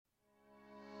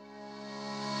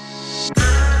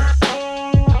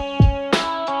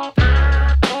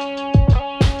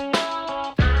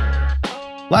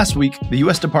Last week, the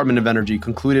U.S. Department of Energy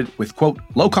concluded with, quote,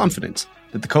 low confidence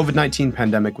that the COVID-19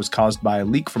 pandemic was caused by a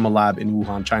leak from a lab in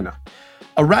Wuhan, China.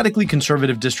 A radically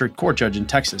conservative district court judge in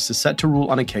Texas is set to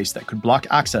rule on a case that could block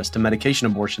access to medication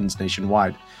abortions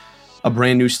nationwide. A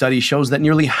brand new study shows that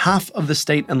nearly half of the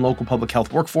state and local public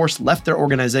health workforce left their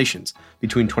organizations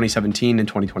between 2017 and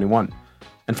 2021.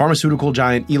 And pharmaceutical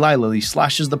giant Eli Lilly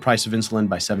slashes the price of insulin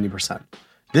by 70%.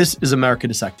 This is America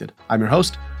Dissected. I'm your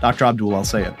host, Dr. Abdul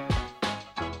El-Sayed.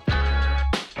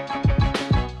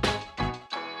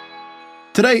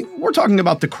 Today, we're talking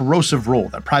about the corrosive role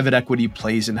that private equity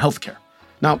plays in healthcare.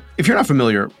 Now, if you're not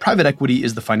familiar, private equity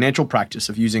is the financial practice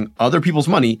of using other people's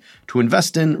money to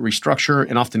invest in, restructure,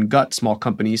 and often gut small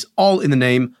companies, all in the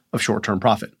name of short-term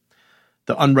profit.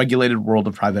 The unregulated world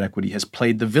of private equity has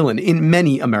played the villain in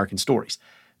many American stories.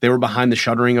 They were behind the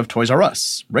shuttering of Toys R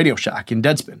Us, Radio Shack, and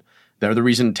Deadspin. They're the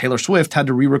reason Taylor Swift had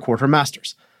to re-record her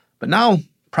masters. But now,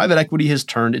 private equity has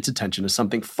turned its attention to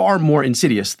something far more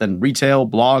insidious than retail,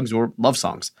 blogs, or love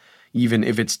songs, even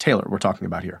if it's Taylor we're talking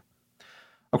about here.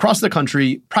 Across the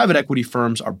country, private equity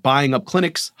firms are buying up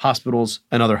clinics, hospitals,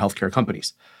 and other healthcare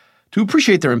companies. To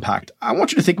appreciate their impact, I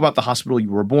want you to think about the hospital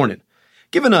you were born in.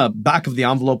 Given a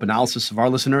back-of-the-envelope analysis of our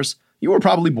listeners, you were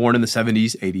probably born in the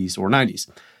 70s, 80s, or 90s.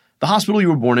 The hospital you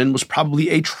were born in was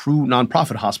probably a true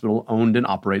nonprofit hospital owned and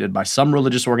operated by some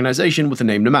religious organization with a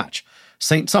name to match.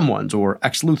 St. Someone's or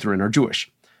ex-Lutheran or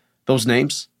Jewish. Those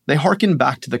names, they harken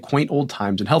back to the quaint old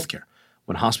times in healthcare,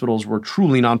 when hospitals were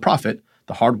truly nonprofit,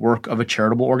 the hard work of a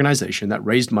charitable organization that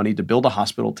raised money to build a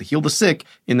hospital to heal the sick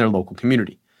in their local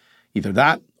community. Either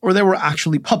that, or they were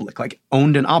actually public, like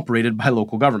owned and operated by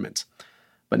local governments.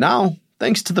 But now,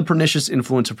 thanks to the pernicious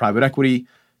influence of private equity,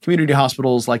 community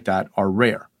hospitals like that are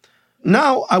rare.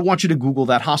 Now, I want you to Google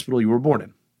that hospital you were born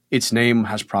in. Its name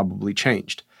has probably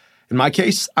changed. In my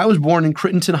case, I was born in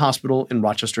Crittenton Hospital in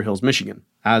Rochester Hills, Michigan,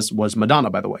 as was Madonna,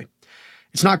 by the way.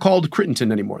 It's not called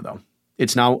Crittenton anymore, though.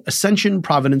 It's now Ascension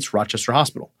Providence Rochester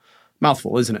Hospital.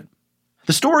 Mouthful, isn't it?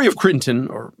 The story of Crittenton,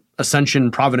 or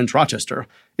Ascension Providence Rochester,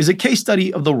 is a case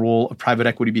study of the role of private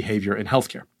equity behavior in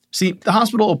healthcare. See, the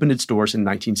hospital opened its doors in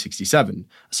 1967,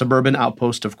 a suburban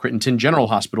outpost of Crittenton General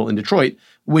Hospital in Detroit,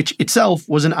 which itself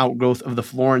was an outgrowth of the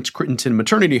Florence Crittenton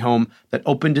Maternity Home that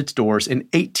opened its doors in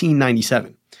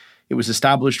 1897. It was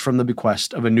established from the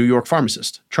bequest of a New York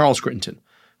pharmacist, Charles Crittenton,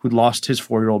 who'd lost his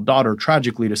 4-year-old daughter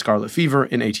tragically to scarlet fever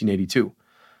in 1882.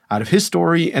 Out of his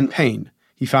story and pain,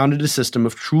 he founded a system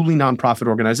of truly nonprofit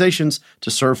organizations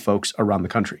to serve folks around the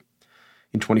country.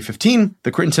 In 2015,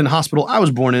 the Crittenton Hospital I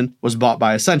was born in was bought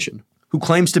by Ascension, who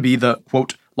claims to be the,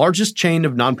 quote, largest chain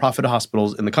of nonprofit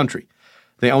hospitals in the country.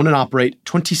 They own and operate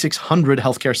 2,600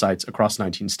 healthcare sites across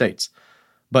 19 states.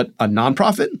 But a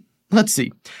nonprofit? Let's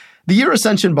see. The year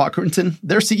Ascension bought Crittenton,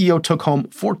 their CEO took home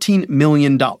 $14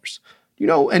 million. Do you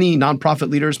know any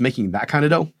nonprofit leaders making that kind of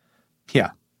dough?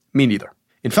 Yeah, me neither.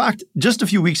 In fact, just a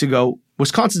few weeks ago,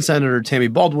 Wisconsin Senator Tammy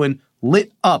Baldwin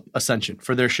lit up Ascension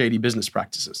for their shady business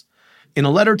practices. In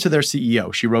a letter to their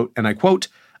CEO, she wrote, and I quote,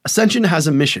 Ascension has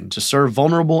a mission to serve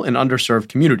vulnerable and underserved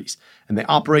communities, and they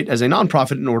operate as a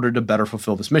nonprofit in order to better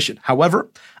fulfill this mission.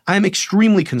 However, I am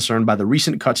extremely concerned by the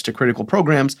recent cuts to critical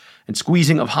programs and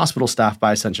squeezing of hospital staff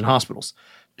by Ascension hospitals.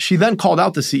 She then called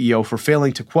out the CEO for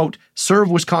failing to, quote, serve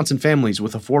Wisconsin families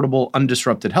with affordable,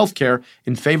 undisrupted health care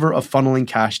in favor of funneling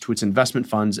cash to its investment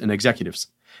funds and executives.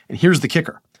 And here's the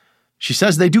kicker. She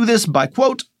says they do this by,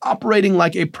 quote, operating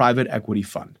like a private equity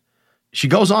fund. She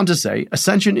goes on to say,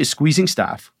 Ascension is squeezing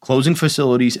staff, closing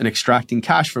facilities, and extracting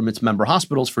cash from its member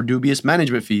hospitals for dubious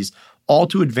management fees, all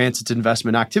to advance its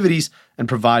investment activities and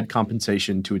provide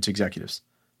compensation to its executives.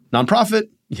 Nonprofit?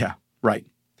 Yeah, right.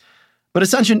 But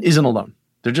Ascension isn't alone.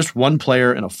 They're just one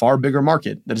player in a far bigger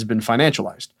market that has been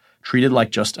financialized, treated like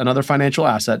just another financial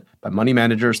asset by money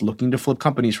managers looking to flip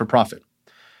companies for profit.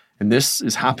 And this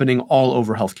is happening all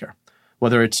over healthcare.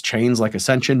 Whether it's chains like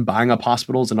Ascension buying up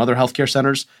hospitals and other healthcare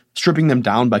centers, stripping them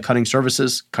down by cutting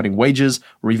services, cutting wages,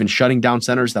 or even shutting down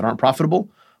centers that aren't profitable,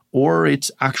 or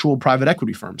it's actual private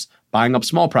equity firms buying up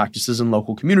small practices in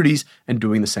local communities and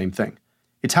doing the same thing.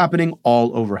 It's happening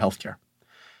all over healthcare.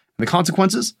 And the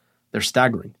consequences? They're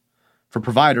staggering. For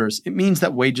providers, it means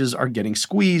that wages are getting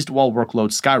squeezed while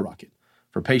workloads skyrocket.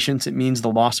 For patients, it means the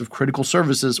loss of critical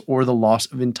services or the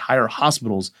loss of entire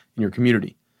hospitals in your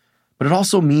community. But it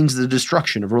also means the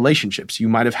destruction of relationships you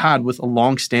might have had with a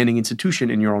long-standing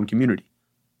institution in your own community.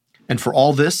 And for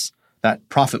all this, that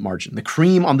profit margin, the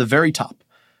cream on the very top,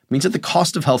 means that the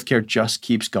cost of healthcare just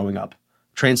keeps going up,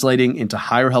 translating into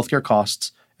higher healthcare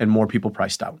costs and more people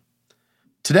priced out.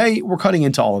 Today, we're cutting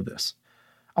into all of this.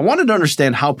 I wanted to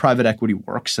understand how private equity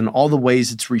works and all the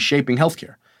ways it's reshaping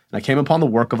healthcare, and I came upon the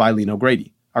work of Eileen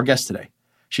O'Grady, our guest today.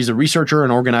 She's a researcher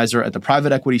and organizer at the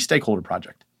Private Equity Stakeholder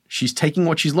Project. She's taking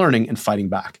what she's learning and fighting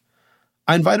back.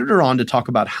 I invited her on to talk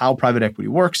about how private equity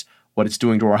works, what it's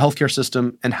doing to our healthcare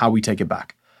system, and how we take it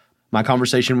back. My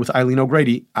conversation with Eileen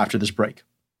O'Grady after this break.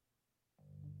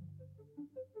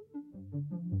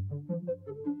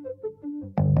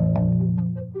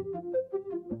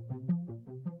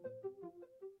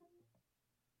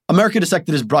 America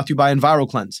Dissected is brought to you by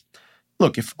EnviroKlenz.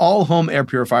 Look, if all home air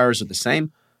purifiers are the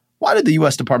same, why did the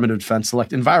U.S. Department of Defense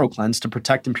select EnviroKlenz to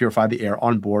protect and purify the air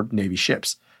on board Navy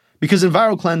ships? Because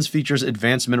EnviroKlenz features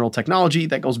advanced mineral technology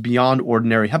that goes beyond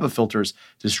ordinary HEPA filters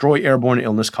to destroy airborne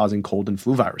illness-causing cold and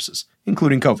flu viruses,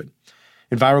 including COVID.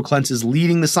 EnviroKlenz is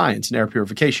leading the science in air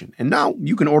purification, and now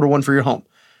you can order one for your home.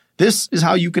 This is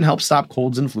how you can help stop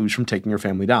colds and flus from taking your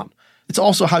family down. It's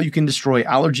also how you can destroy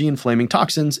allergy-inflaming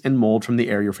toxins and mold from the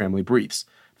air your family breathes.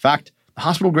 In fact, the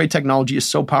hospital-grade technology is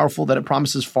so powerful that it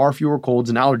promises far fewer colds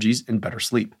and allergies and better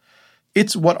sleep.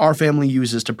 It's what our family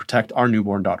uses to protect our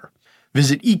newborn daughter.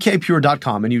 Visit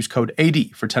ekpure.com and use code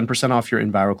AD for 10% off your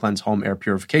EnviroKlenz home air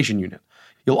purification unit.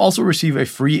 You'll also receive a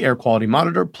free air quality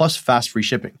monitor plus fast free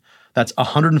shipping. That's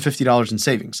 $150 in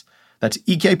savings. That's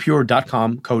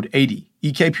ekpure.com, code AD.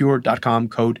 ekpure.com,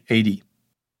 code AD.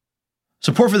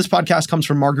 Support for this podcast comes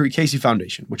from Marguerite Casey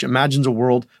Foundation, which imagines a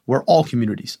world where all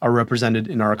communities are represented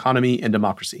in our economy and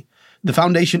democracy. The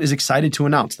foundation is excited to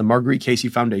announce the Marguerite Casey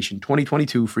Foundation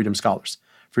 2022 Freedom Scholars.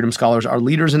 Freedom Scholars are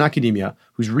leaders in academia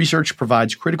whose research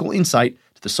provides critical insight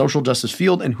to the social justice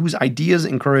field and whose ideas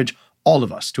encourage all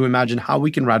of us to imagine how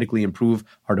we can radically improve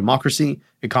our democracy,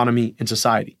 economy, and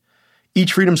society.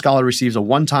 Each Freedom Scholar receives a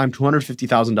one-time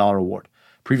 $250,000 award.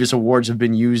 Previous awards have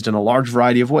been used in a large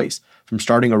variety of ways, from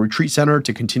starting a retreat center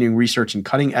to continuing research in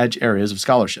cutting-edge areas of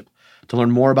scholarship. To learn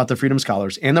more about the Freedom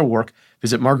Scholars and their work,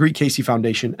 visit Marguerite Casey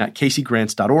Foundation at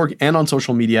caseygrants.org and on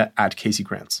social media at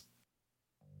caseygrants.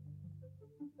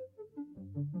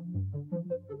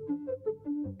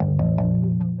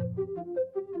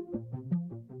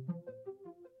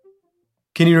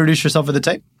 Can you introduce yourself for the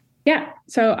tape? Yeah.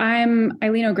 So I'm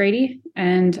Eileen O'Grady,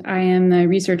 and I am the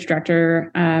research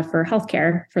director for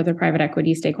healthcare for the Private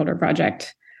Equity Stakeholder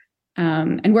Project.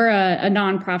 And we're a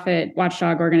nonprofit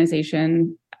watchdog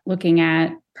organization looking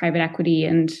at private equity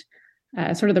and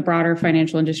sort of the broader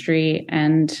financial industry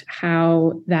and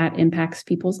how that impacts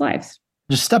people's lives.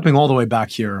 Just stepping all the way back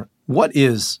here, what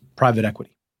is private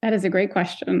equity? That is a great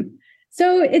question.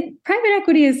 So private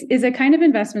equity is a kind of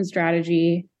investment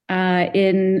strategy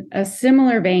in a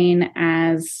similar vein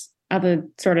as other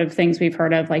sort of things we've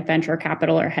heard of, like venture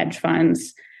capital or hedge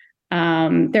funds.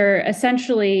 They're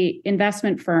essentially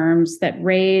investment firms that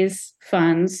raise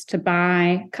funds to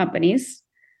buy companies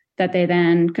that they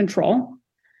then control.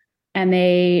 And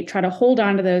they try to hold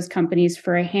on to those companies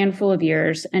for a handful of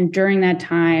years. And during that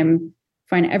time,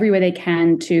 find every way they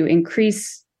can to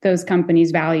increase those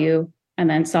companies' value and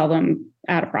then sell them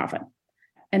at a profit.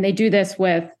 And they do this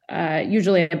with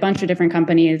usually a bunch of different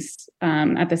companies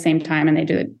at the same time, and they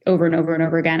do it over and over and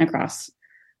over again across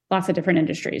lots of different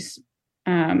industries.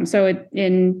 So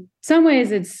in some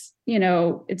ways,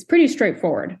 it's pretty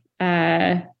straightforward.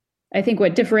 I think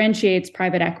what differentiates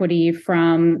private equity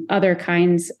from other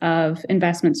kinds of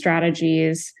investment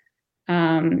strategies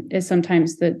is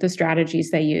sometimes the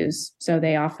strategies they use. So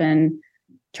they often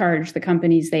charge the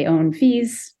companies they own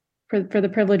fees for the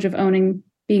privilege of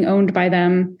being owned by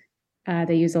them.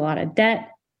 They use a lot of debt,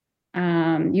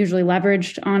 usually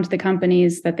leveraged onto the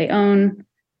companies that they own,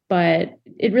 but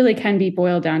it really can be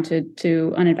boiled down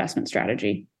to an investment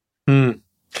strategy.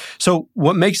 So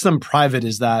what makes them private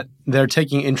is that they're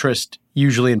taking interest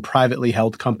usually in privately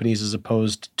held companies as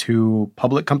opposed to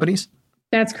public companies?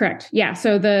 That's correct. Yeah.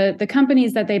 So the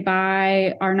companies that they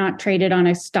buy are not traded on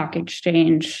a stock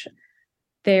exchange.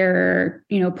 They're,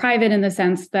 private in the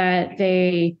sense that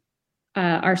they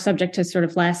are subject to sort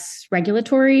of less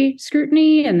regulatory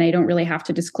scrutiny, and they don't really have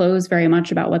to disclose very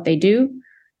much about what they do,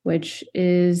 which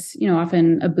is,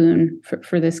 often a boon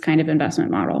for this kind of investment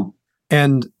model.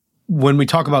 And when we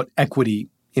talk about equity,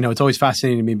 it's always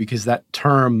fascinating to me because that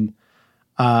term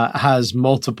has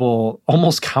multiple,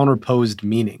 almost counterposed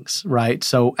meanings, right?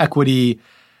 So equity,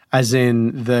 as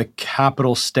in the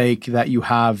capital stake that you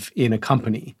have in a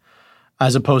company,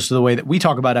 as opposed to the way that we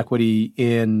talk about equity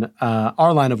in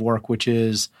our line of work, which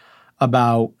is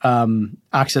about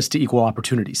access to equal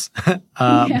opportunities.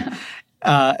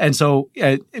 And so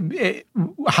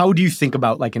how do you think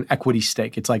about like an equity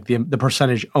stake? It's like the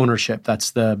percentage ownership.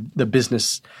 That's the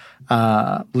business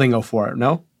lingo for it,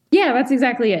 no? Yeah, that's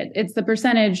exactly it. It's the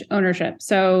percentage ownership.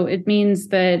 So it means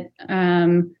that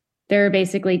they're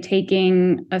basically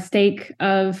taking a stake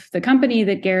of the company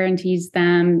that guarantees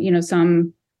them,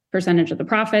 some percentage of the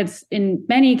profits. In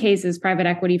many cases, private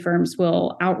equity firms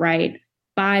will outright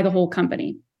buy the whole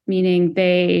company, meaning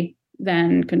they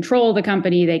then control the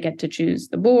company. They get to choose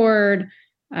the board.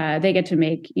 They get to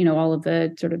make, all of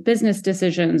the sort of business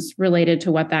decisions related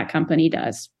to what that company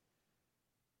does.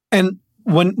 And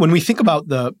when we think about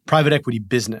the private equity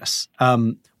business,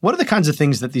 what are the kinds of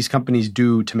things that these companies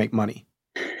do to make money?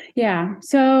 Yeah.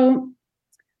 So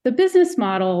the business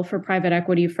model for private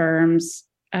equity firms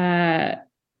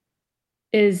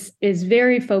is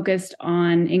very focused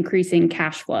on increasing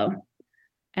cash flow.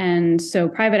 And so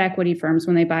private equity firms,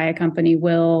 when they buy a company,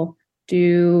 will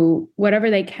do whatever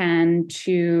they can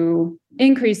to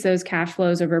increase those cash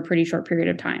flows over a pretty short period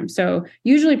of time. So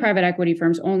usually private equity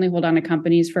firms only hold on to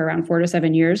companies for around 4 to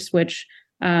 7 years, which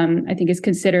I think is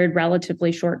considered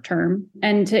relatively short term.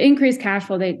 And to increase cash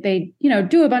flow, they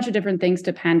do a bunch of different things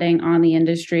depending on the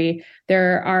industry.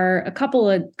 There are a couple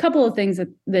of things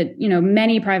that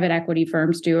many private equity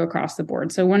firms do across the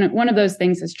board. So one of those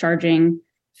things is charging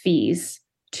fees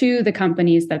to the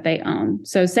companies that they own.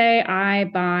 So say I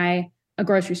buy a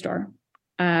grocery store.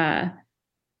 When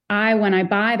I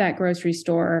buy that grocery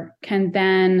store, can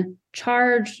then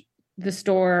charge the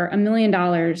store $1 million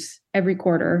every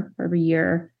quarter or every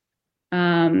year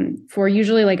for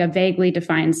usually like a vaguely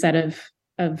defined set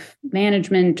of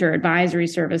management or advisory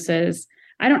services.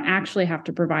 I don't actually have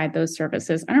to provide those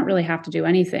services. I don't really have to do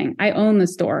anything. I own the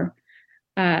store.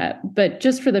 But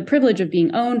just for the privilege of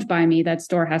being owned by me, that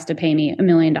store has to pay me $1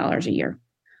 million a year.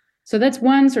 So that's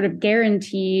one sort of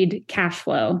guaranteed cash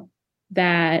flow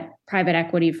that private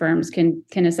equity firms can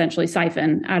essentially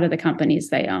siphon out of the companies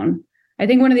they own. I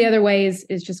think one of the other ways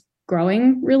is just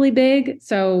growing really big.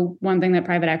 So one thing that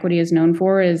private equity is known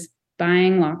for is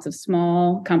buying lots of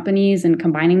small companies and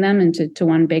combining them into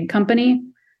one big company.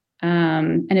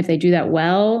 And if they do that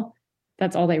well,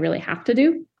 that's all they really have to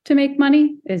do to make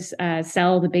money is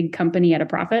sell the big company at a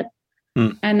profit.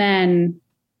 And then,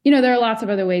 there are lots of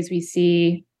other ways we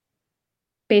see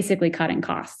basically cutting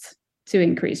costs to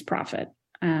increase profit,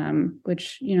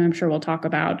 which, I'm sure we'll talk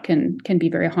about can be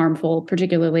very harmful,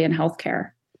 particularly in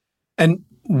healthcare. And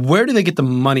where do they get the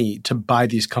money to buy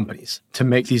these companies, to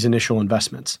make these initial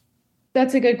investments?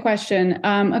 That's a good question.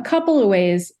 A couple of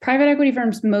ways. Private equity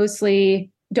firms mostly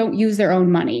don't use their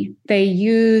own money. They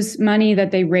use money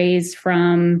that they raise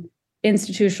from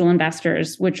institutional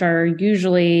investors, which are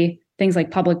usually things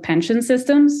like public pension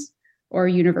systems or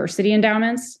university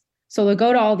endowments. So they'll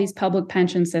go to all these public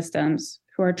pension systems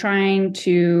who are trying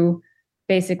to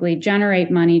basically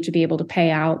generate money to be able to pay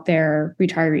out their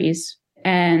retirees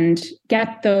and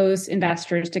get those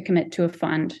investors to commit to a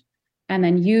fund and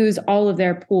then use all of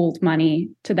their pooled money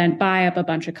to then buy up a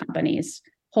bunch of companies,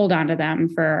 hold on to them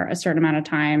for a certain amount of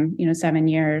time, 7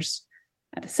 years,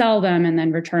 sell them and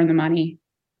then return the money,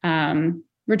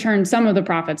 return some of the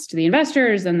profits to the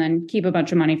investors and then keep a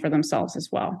bunch of money for themselves as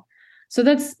well. So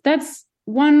that's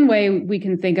one way we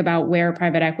can think about where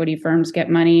private equity firms get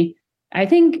money. I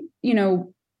think,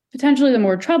 potentially the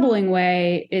more troubling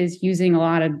way is using a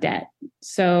lot of debt.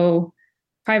 So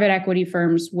private equity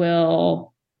firms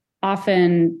will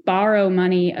often borrow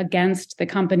money against the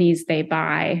companies they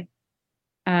buy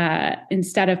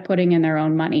instead of putting in their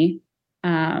own money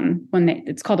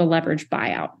it's called a leveraged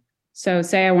buyout. So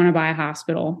say I want to buy a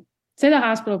hospital. Say the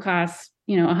hospital costs,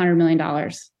 $100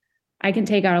 million. I can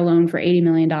take out a loan for $80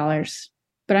 million,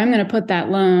 but I'm going to put that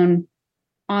loan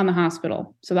on the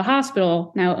hospital. So the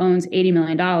hospital now owns $80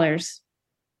 million.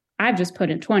 I've just put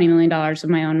in $20 million of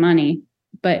my own money.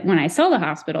 But when I sell the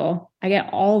hospital, I get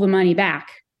all the money back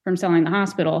from selling the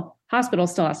hospital. Hospital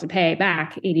still has to pay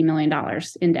back $80 million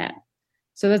in debt.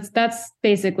 So that's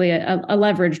basically a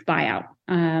leveraged buyout.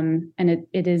 And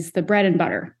it is the bread and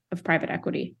butter of private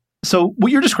equity. So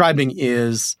what you're describing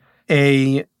is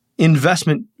a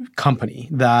investment company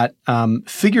that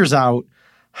figures out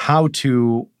how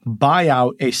to buy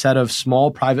out a set of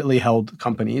small privately held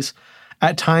companies,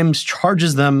 at times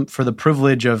charges them for the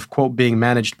privilege of, quote, being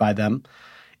managed by them,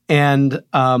 and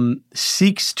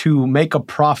seeks to make a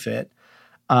profit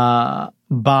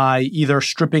by either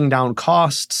stripping down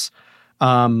costs,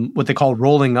 what they call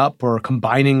rolling up or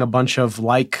combining a bunch of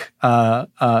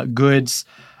goods,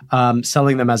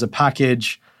 selling them as a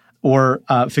package, or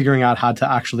figuring out how to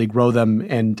actually grow them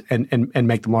and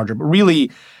make them larger. But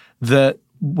really,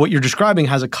 what you're describing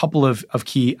has a couple of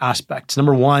key aspects.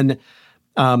 Number one,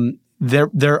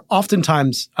 they're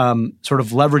oftentimes sort of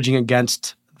leveraging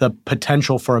against the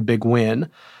potential for a big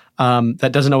win that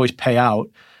doesn't always pay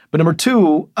out. But number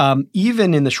two,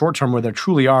 even in the short term where they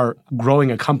truly are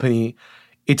growing a company,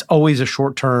 it's always a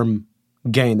short-term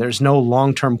gain. There's no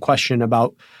long-term question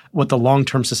about what the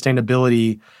long-term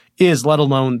sustainability is, let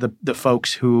alone the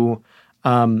folks who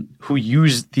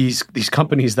use these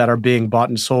companies that are being bought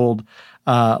and sold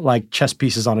like chess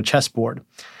pieces on a chessboard.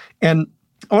 And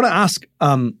I want to ask,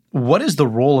 what is the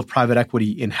role of private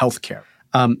equity in healthcare?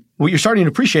 What you're starting to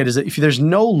appreciate is that if there's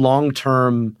no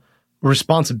long-term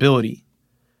responsibility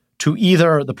to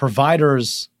either the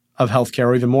providers of healthcare,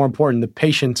 or even more important, the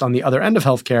patients on the other end of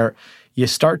healthcare, you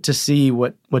start to see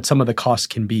what some of the costs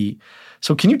can be.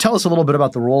 So can you tell us a little bit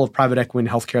about the role of private equity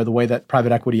in healthcare, the way that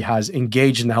private equity has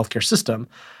engaged in the healthcare system,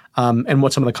 and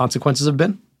what some of the consequences have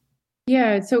been?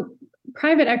 Yeah, so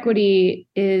private equity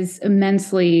is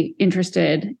immensely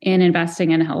interested in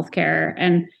investing in healthcare.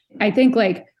 And I think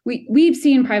we've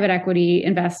seen private equity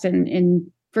invest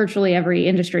in virtually every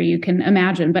industry you can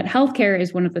imagine, but healthcare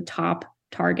is one of the top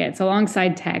targets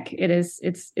alongside tech. It's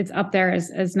up there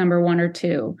as number one or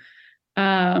two.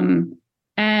 And,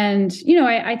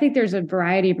 I think there's a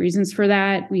variety of reasons for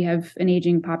that. We have an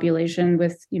aging population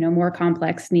with, more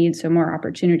complex needs, so more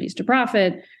opportunities to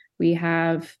profit. We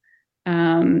have,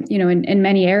 in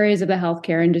many areas of the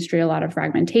healthcare industry, a lot of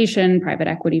fragmentation. Private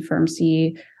equity firms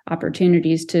see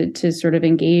opportunities to sort of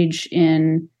engage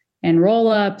in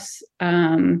roll-ups.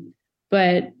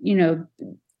 But,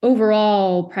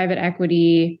 overall, private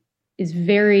equity is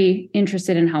very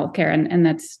interested in healthcare, and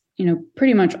that's,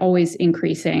 pretty much always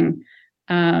increasing.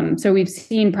 So we've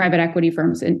seen private equity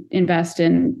firms invest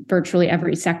in virtually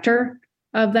every sector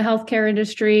of the healthcare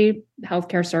industry,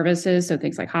 healthcare services, so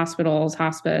things like hospitals,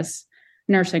 hospice,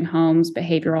 nursing homes,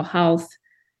 behavioral health,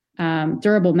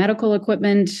 durable medical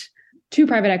equipment. Two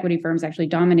private equity firms actually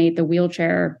dominate the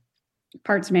wheelchair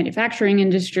parts manufacturing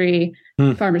industry,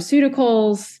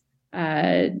 pharmaceuticals,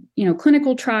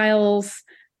 clinical trials,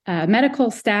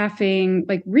 medical staffing,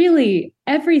 really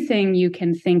everything you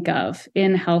can think of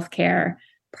in healthcare,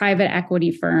 private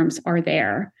equity firms are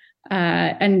there.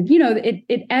 And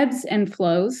it ebbs and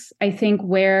flows, I think,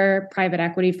 where private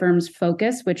equity firms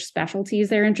focus, which specialties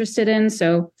they're interested in.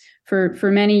 So for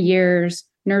many years,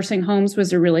 nursing homes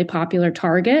was a really popular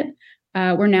target.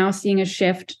 We're now seeing a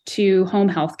shift to home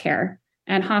healthcare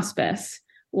and hospice,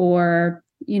 or,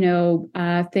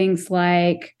 things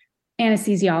like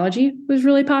anesthesiology was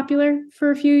really popular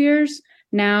for a few years.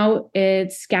 Now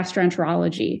it's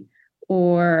gastroenterology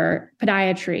or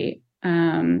podiatry,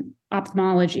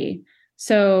 ophthalmology.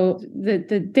 So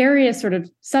the various sort of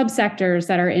subsectors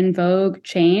that are in vogue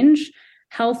change.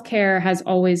 Healthcare has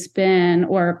always been,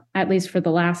 or at least for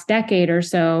the last decade or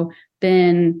so,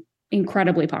 been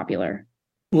incredibly popular.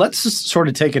 Let's just sort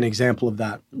of take an example of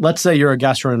that. Let's say you're a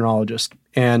gastroenterologist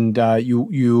and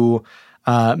you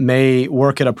may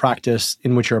work at a practice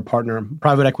in which you're a partner.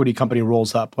 Private equity company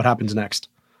rolls up. What happens next?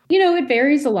 It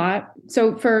varies a lot.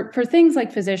 So for things like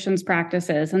physicians'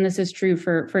 practices, and this is true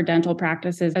for dental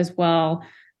practices as well,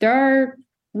 there are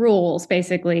rules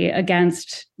basically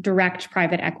against direct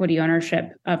private equity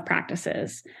ownership of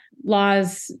practices,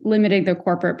 laws limiting the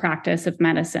corporate practice of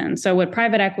medicine. So what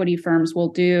private equity firms will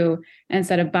do,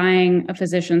 instead of buying a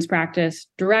physician's practice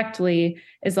directly,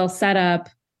 is they'll set up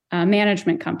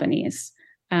management companies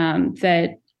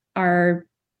that are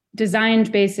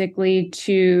designed basically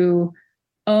to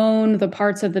own the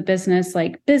parts of the business,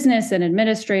 like business and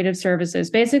administrative services,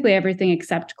 basically everything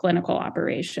except clinical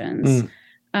operations.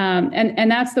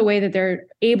 And that's the way that they're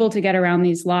able to get around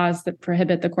these laws that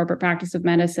prohibit the corporate practice of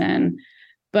medicine.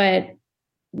 But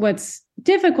what's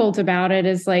difficult about it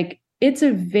is it's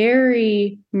a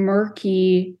very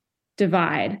murky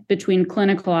divide between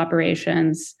clinical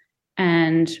operations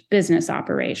and business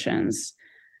operations.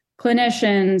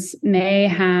 Clinicians may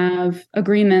have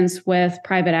agreements with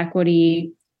private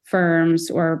equity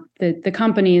firms or the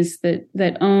companies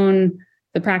that own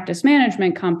the practice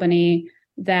management company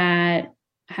that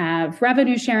have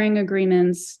revenue sharing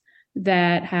agreements,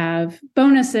 that have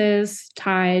bonuses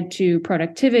tied to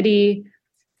productivity,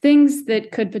 things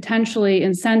that could potentially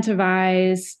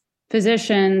incentivize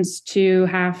physicians to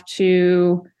have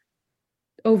to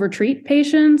overtreat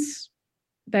patients,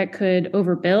 that could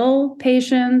overbill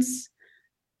patients.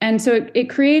 And so it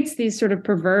creates these sort of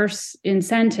perverse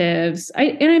incentives.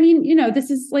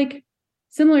 This is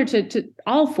similar to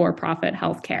all for-profit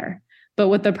healthcare. But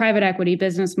what the private equity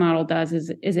business model does is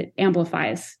it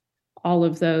amplifies all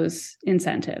of those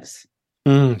incentives.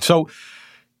 So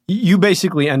you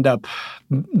basically end up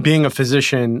being a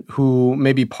physician who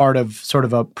may be part of sort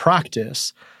of a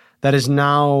practice that is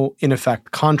now, in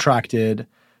effect, contracted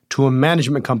to a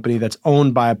management company that's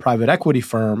owned by a private equity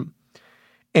firm.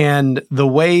 And the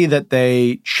way that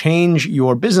they change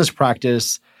your business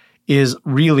practice is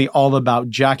really all about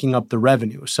jacking up the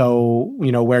revenue. So,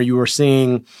 where you were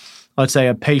seeing, let's say,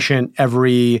 a patient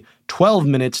every 12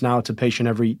 minutes, now it's a patient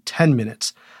every 10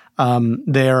 minutes.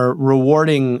 They're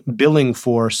rewarding billing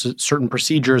for certain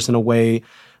procedures in a way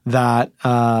that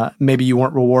maybe you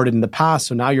weren't rewarded in the past.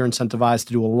 So now you're incentivized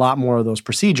to do a lot more of those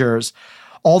procedures.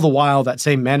 All the while, that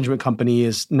same management company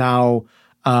is now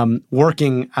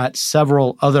working at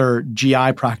several other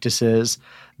GI practices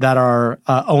that are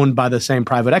owned by the same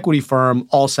private equity firm,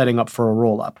 all setting up for a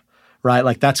roll-up, right?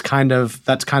 Like that's kind of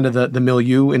the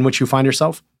milieu in which you find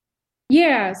yourself.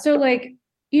 Yeah. So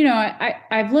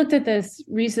I've looked at this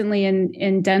recently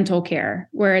in dental care,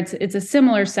 where it's a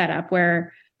similar setup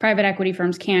where private equity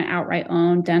firms can't outright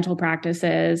own dental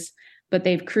practices, but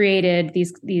they've created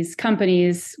these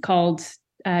companies called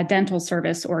dental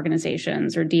service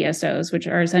organizations, or DSOs, which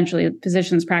are essentially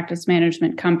physicians practice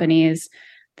management companies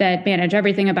that manage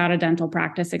everything about a dental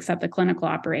practice except the clinical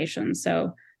operations.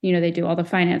 So, they do all the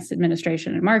finance,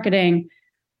 administration, and marketing.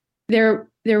 There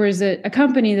was a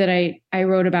company that I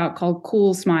wrote about called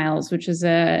Cool Smiles, which is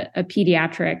a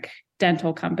pediatric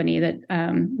dental company that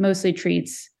mostly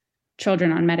treats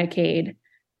children on Medicaid.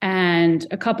 And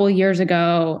a couple of years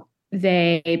ago,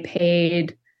 they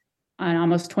paid an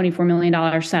almost $24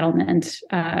 million settlement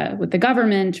with the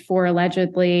government for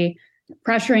allegedly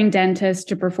pressuring dentists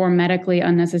to perform medically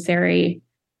unnecessary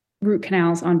root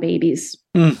canals on babies.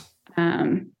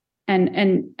 And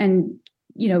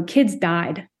kids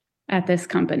died at this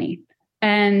company.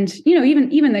 And,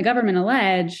 even the government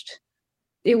alleged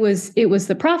it was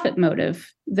the profit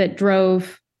motive that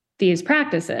drove these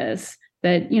practices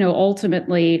that,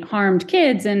 ultimately harmed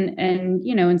kids and,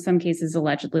 in some cases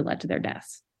allegedly led to their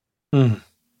deaths. Mm.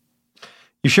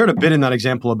 You shared a bit in that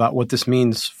example about what this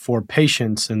means for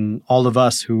patients and all of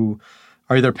us who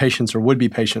are either patients or would-be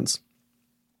patients.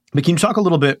 But can you talk a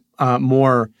little bit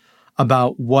more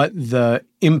about what the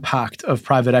impact of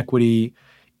private equity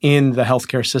in the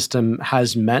healthcare system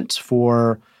has meant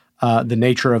for the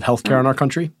nature of healthcare in our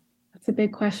country? That's a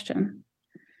big question.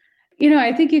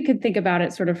 I think you could think about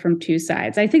it sort of from two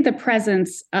sides. I think the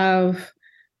presence of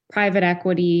private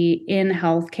equity in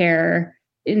healthcare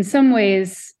in some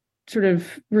ways sort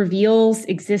of reveals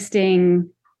existing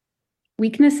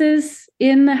weaknesses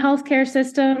in the healthcare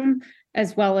system,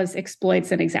 as well as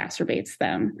exploits and exacerbates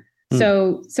them.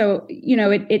 So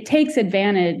it takes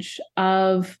advantage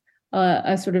of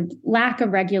a sort of lack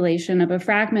of regulation, of a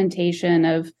fragmentation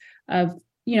of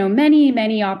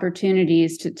many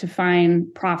opportunities to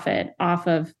find profit off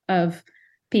of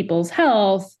people's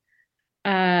health.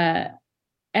 And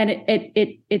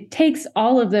it takes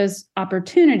all of those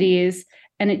opportunities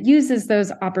and it uses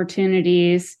those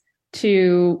opportunities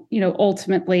to,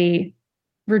 ultimately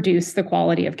reduce the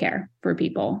quality of care for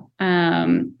people.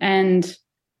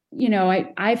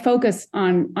 I focus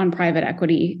on private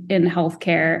equity in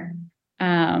healthcare.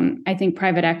 I think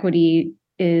private equity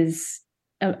is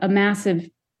a massive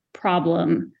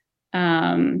problem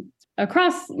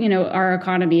across, our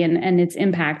economy and its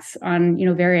impacts on,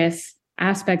 various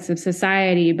aspects of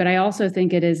society. But I also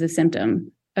think it is a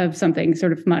symptom of something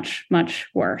sort of much, much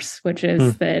worse, which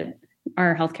is that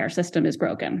our healthcare system is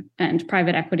broken, and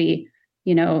private equity,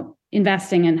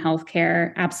 investing in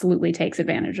healthcare absolutely takes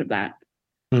advantage of that.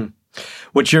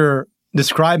 What you're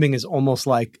describing is almost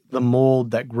like the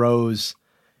mold that grows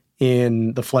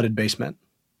in the flooded basement.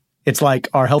 It's like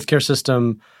our healthcare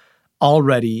system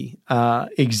already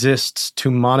exists to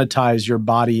monetize your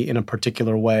body in a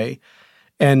particular way.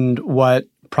 And what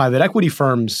private equity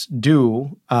firms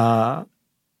do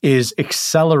is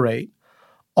accelerate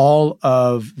all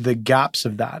of the gaps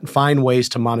of that, find ways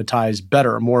to monetize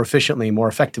better, more efficiently, more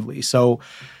effectively. So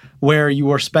where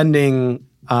you are spending,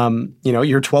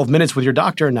 your 12 minutes with your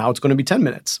doctor, now it's going to be 10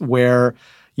 minutes. Where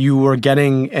you were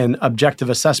getting an objective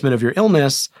assessment of your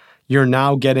illness, you're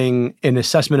now getting an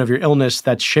assessment of your illness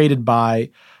that's shaded by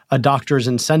a doctor's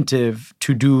incentive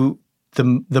to do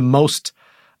the most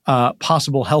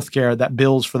possible healthcare that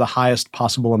bills for the highest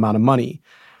possible amount of money.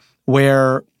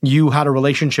 Where you had a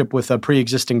relationship with a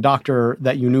pre-existing doctor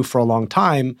that you knew for a long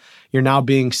time, you're now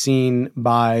being seen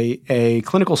by a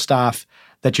clinical staff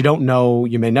that you don't know,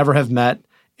 you may never have met,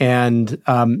 and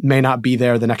may not be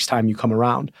there the next time you come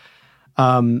around.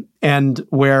 And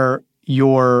where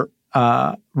your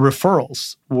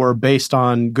referrals were based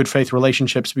on good faith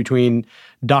relationships between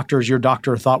doctors your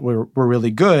doctor thought were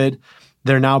really good,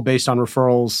 they're now based on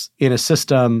referrals in a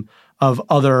system of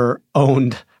other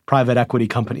owned private equity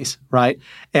companies, right?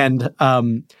 And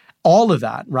all of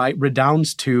that, right,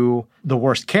 redounds to the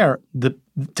worst care.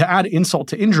 To add insult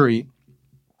to injury,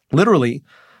 literally,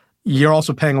 you're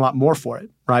also paying a lot more for it,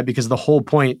 right? Because the whole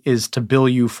point is to bill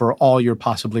you for all you're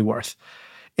possibly worth.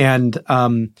 And,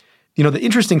 the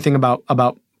interesting thing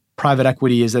about private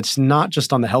equity is that it's not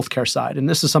just on the healthcare side. And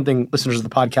this is something listeners of the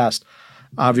podcast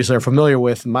obviously are familiar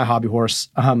with. My hobby horse,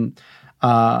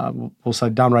 we'll say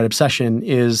downright obsession,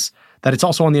 is that it's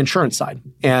also on the insurance side.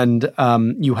 And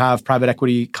you have private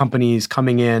equity companies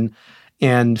coming in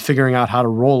and figuring out how to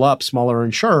roll up smaller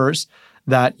insurers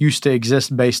that used to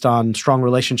exist based on strong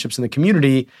relationships in the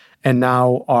community and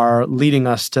now are leading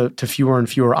us to fewer and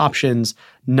fewer options,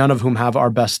 none of whom have our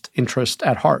best interest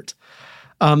at heart.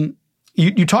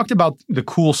 You talked about the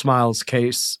Cool Smiles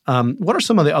case. What are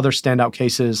some of the other standout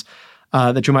cases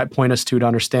that you might point us to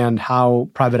understand how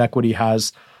private equity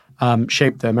has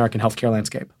shaped the American healthcare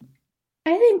landscape?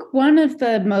 I think one of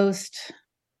the most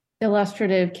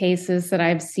illustrative cases that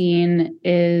I've seen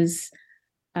is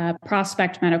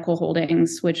Prospect Medical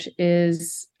Holdings, which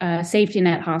is a safety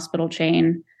net hospital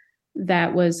chain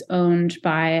that was owned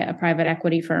by a private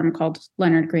equity firm called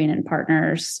Leonard Green and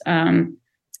Partners.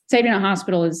 Safety Net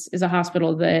Hospital is a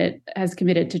hospital that has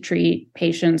committed to treat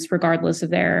patients regardless of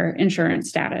their insurance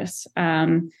status.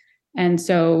 And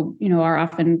so, are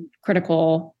often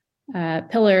critical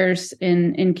pillars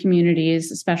in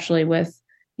communities, especially with,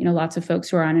 lots of folks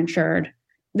who are uninsured.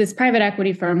 This private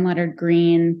equity firm, Leonard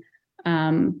Green,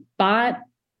 bought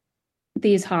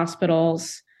these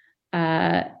hospitals,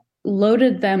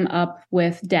 loaded them up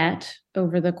with debt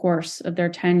over the course of their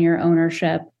 10-year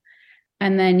ownership,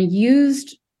 and then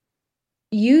used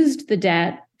the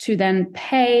debt to then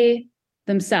pay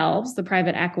themselves, the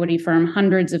private equity firm,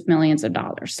 hundreds of millions of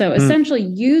dollars. So essentially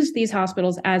used these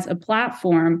hospitals as a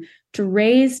platform to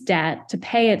raise debt to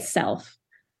pay itself.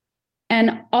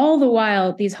 And all the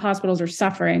while, these hospitals are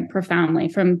suffering profoundly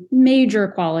from major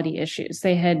quality issues.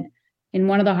 They had, in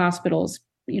one of the hospitals,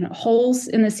 holes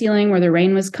in the ceiling where the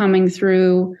rain was coming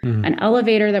through, an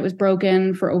elevator that was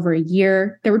broken for over a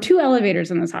year. There were 2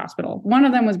 elevators in this hospital. One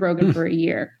of them was broken for a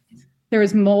year. There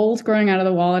was mold growing out of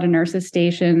the wall at a nurse's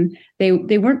station. They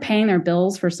weren't paying their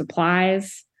bills for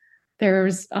supplies. There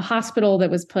was a hospital that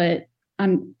was put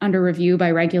under review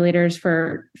by regulators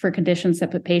for conditions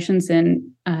that put patients in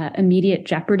immediate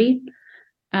jeopardy.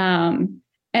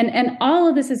 And all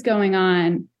of this is going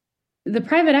on. The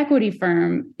private equity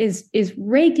firm is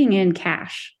raking in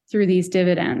cash through these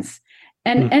dividends.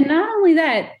 And not only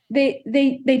that,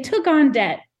 they took on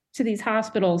debt to these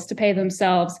hospitals to pay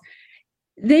themselves.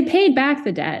 They paid back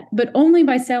the debt, but only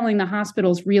by selling the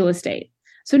hospital's real estate.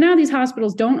 So now these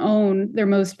hospitals don't own their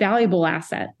most valuable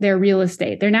asset, their real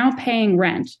estate. They're now paying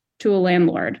rent to a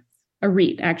landlord, a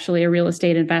REIT, actually, a real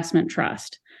estate investment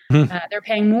trust. They're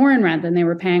paying more in rent than they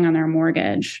were paying on their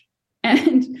mortgage.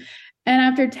 And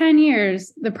after 10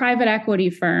 years, the private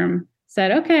equity firm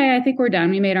said, okay, I think we're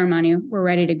done. We made our money. We're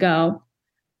ready to go.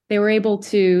 They were able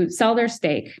to sell their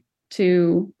stake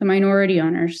to the minority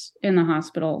owners in the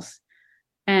hospitals.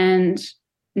 And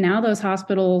now those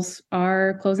hospitals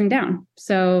are closing down.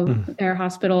 So their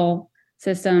hospital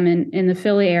system in the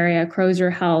Philly area,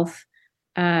 Crozer Health,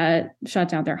 shut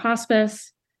down their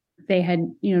hospice. They had,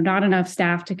 not enough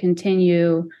staff to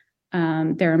continue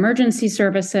their emergency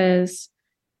services,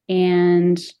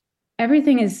 and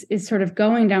everything is sort of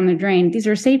going down the drain. These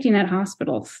are safety net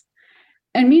hospitals.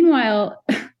 And meanwhile,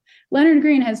 Leonard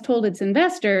Green has told its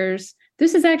investors,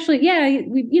 this is actually,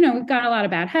 we've got a lot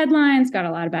of bad headlines, got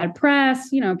a lot of bad press.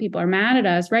 People are mad at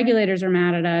us. Regulators are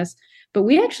mad at us. But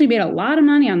we actually made a lot of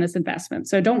money on this investment.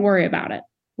 So don't worry about it.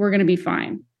 We're going to be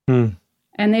fine. And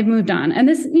they've moved on. And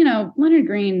this, Leonard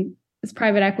Green, this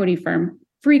private equity firm,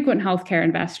 frequent healthcare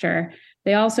investor.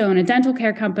 They also own a dental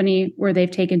care company where they've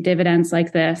taken dividends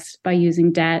like this by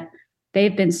using debt.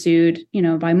 They've been sued,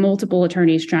 by multiple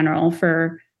attorneys general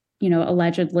for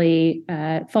allegedly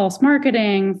false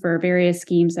marketing, for various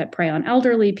schemes that prey on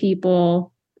elderly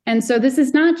people. And so this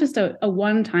is not just a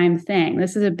one-time thing.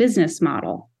 This is a business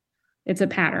model. It's a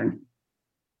pattern.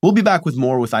 We'll be back with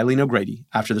more with Eileen O'Grady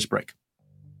after this break.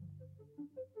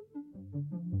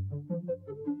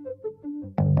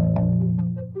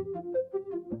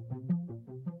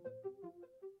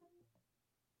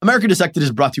 America Dissected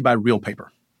is brought to you by Real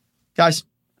Paper. Guys,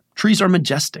 trees are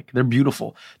majestic. They're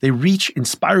beautiful. They reach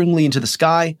inspiringly into the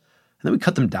sky, and then we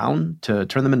cut them down to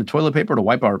turn them into toilet paper to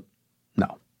wipe our...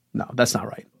 No, that's not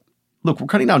right. Look, we're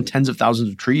cutting down tens of thousands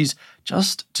of trees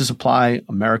just to supply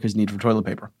America's need for toilet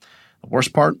paper. The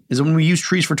worst part is that when we use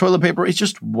trees for toilet paper, it's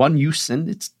just one use and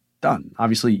it's done.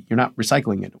 Obviously, you're not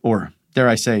recycling it, or dare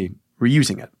I say,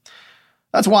 reusing it.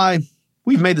 That's why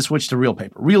we've made the switch to Real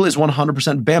Paper. Real is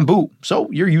 100% bamboo, so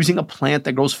you're using a plant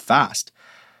that grows fast.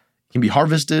 It can be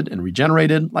harvested and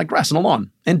regenerated like grass on a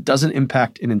lawn and doesn't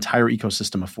impact an entire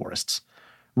ecosystem of forests.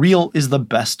 Real is the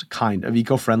best kind of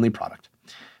eco-friendly product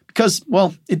because,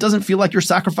 well, it doesn't feel like you're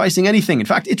sacrificing anything. In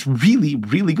fact, it's really,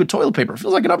 really good toilet paper. It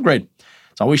feels like an upgrade.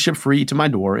 It's always shipped free to my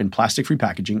door in plastic-free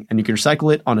packaging, and you can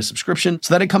recycle it on a subscription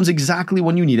so that it comes exactly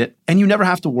when you need it, and you never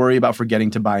have to worry about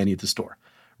forgetting to buy any at the store.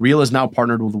 Real is now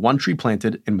partnered with One Tree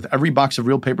Planted, and with every box of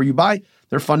Real paper you buy,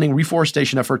 they're funding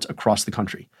reforestation efforts across the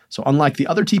country. So unlike the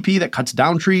other TP that cuts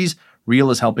down trees, Real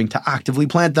is helping to actively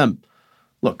plant them.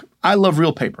 Look, I love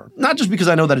Real paper, not just because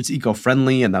I know that it's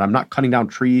eco-friendly and that I'm not cutting down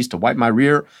trees to wipe my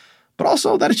rear, but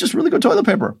also that it's just really good toilet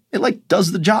paper. It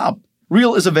does the job.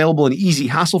 Real is available in easy,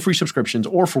 hassle-free subscriptions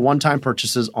or for one-time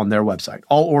purchases on their website.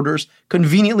 All orders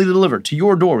conveniently delivered to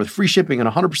your door with free shipping and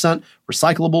 100%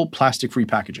 recyclable, plastic-free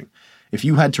packaging. If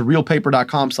you head to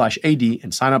realpaper.com/AD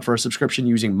and sign up for a subscription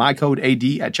using my code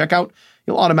AD at checkout,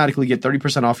 you'll automatically get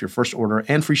 30% off your first order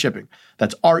and free shipping.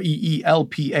 That's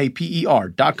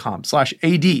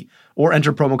REELPAPER.com/AD or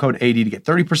enter promo code AD to get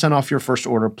 30% off your first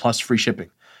order plus free shipping.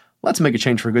 Let's make a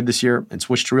change for good this year and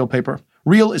switch to Real paper.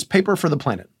 Real is paper for the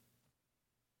planet.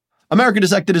 America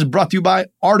Dissected is brought to you by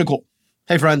Article.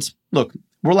 Hey friends, look,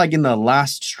 we're in the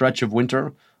last stretch of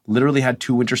winter. Literally had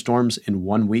 2 winter storms in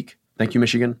 1 week. Thank you,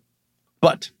 Michigan.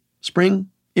 But spring,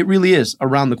 it really is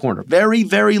around the corner. Very,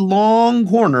 very long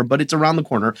corner, but it's around the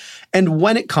corner. And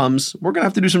when it comes, we're going to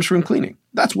have to do some spring cleaning.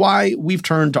 That's why we've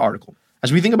turned to Article.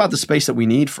 As we think about the space that we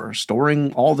need for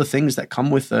storing all the things that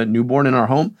come with a newborn in our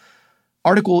home,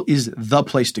 Article is the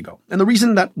place to go. And the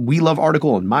reason that we love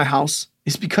Article in my house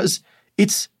is because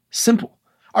it's simple.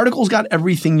 Article's got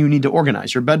everything you need to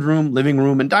organize your bedroom, living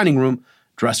room, and dining room,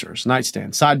 dressers,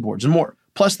 nightstands, sideboards, and more.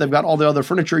 Plus, they've got all the other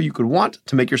furniture you could want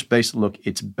to make your space look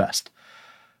its best.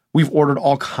 We've ordered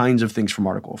all kinds of things from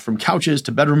Article, from couches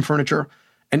to bedroom furniture.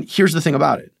 And here's the thing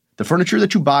about it. The furniture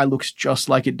that you buy looks just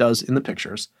like it does in the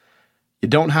pictures. You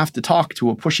don't have to talk to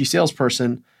a pushy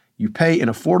salesperson. You pay an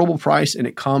affordable price, and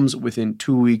it comes within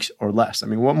 2 weeks or less. I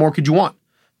mean, what more could you want?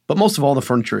 But most of all, the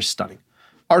furniture is stunning.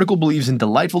 Article believes in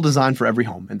delightful design for every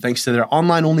home, and thanks to their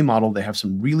online-only model, they have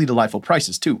some really delightful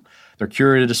prices, too. Their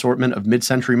curated assortment of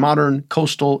mid-century modern,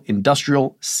 coastal,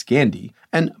 industrial, Scandi,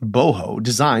 and boho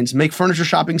designs make furniture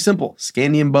shopping simple.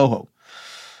 Scandi and boho.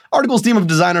 Article's team of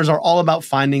designers are all about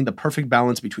finding the perfect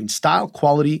balance between style,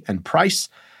 quality, and price.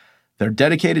 They're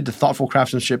dedicated to thoughtful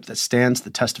craftsmanship that stands the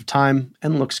test of time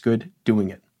and looks good doing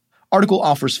it. Article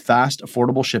offers fast,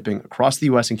 affordable shipping across the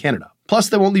US and Canada. Plus,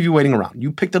 they won't leave you waiting around.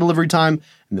 You pick the delivery time,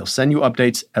 and they'll send you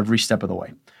updates every step of the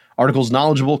way. Article's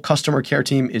knowledgeable customer care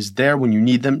team is there when you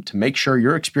need them to make sure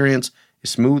your experience is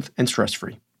smooth and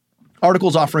stress-free.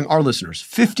 Article's offering our listeners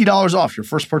 $50 off your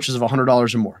first purchase of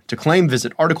 $100 or more. To claim,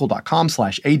 visit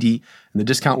article.com/AD, and the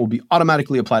discount will be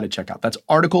automatically applied at checkout. That's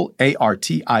article,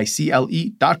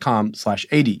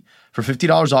 ARTICLE.com/AD for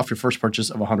 $50 off your first purchase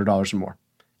of $100 or more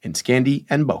in Scandi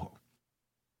and boho.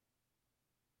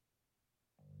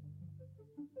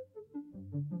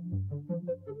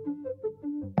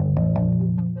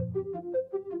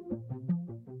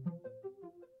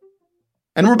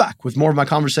 And we're back with more of my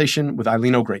conversation with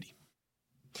Eileen O'Grady.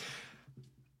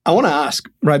 I want to ask,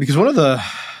 right, because one of the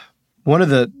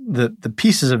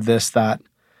pieces of this that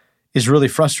is really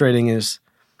frustrating is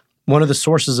one of the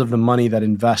sources of the money that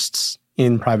invests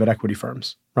in private equity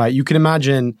firms, right? You can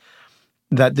imagine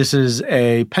that this is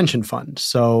a pension fund.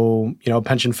 So, a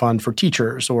pension fund for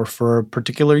teachers or for a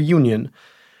particular union.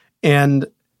 And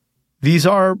these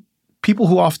are people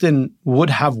who often would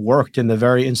have worked in the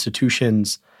very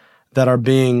institutions that are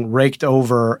being raked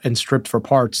over and stripped for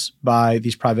parts by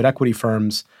these private equity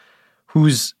firms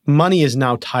whose money is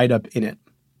now tied up in it.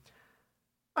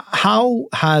 How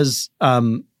has,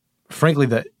 frankly,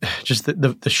 the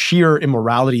sheer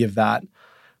immorality of that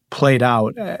played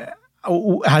out?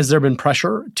 Has there been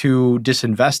pressure to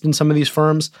disinvest in some of these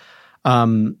firms?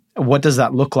 What does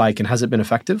that look like, and has it been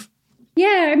effective?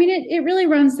 Yeah, I mean, it really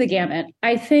runs the gamut.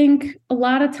 I think a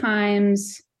lot of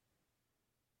times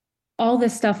all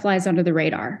this stuff flies under the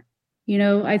radar.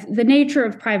 The nature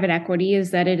of private equity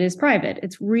is that it is private.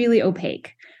 It's really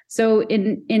opaque. So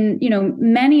in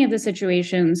many of the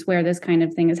situations where this kind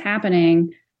of thing is happening,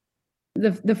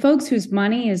 the folks whose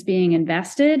money is being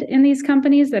invested in these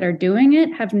companies that are doing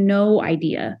it have no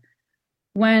idea.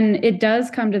 When it does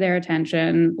come to their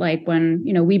attention, like when,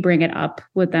 we bring it up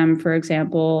with them, for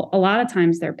example, a lot of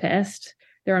times they're pissed,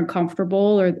 they're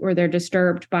uncomfortable, or they're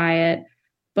disturbed by it.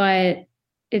 But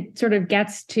it sort of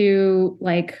gets to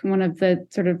like one of the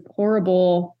sort of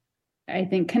horrible, I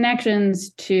think,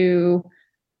 connections to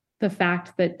the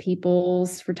fact that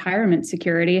people's retirement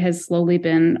security has slowly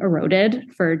been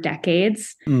eroded for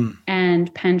decades,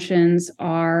 and pensions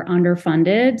are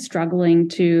underfunded, struggling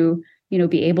to,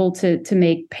 be able to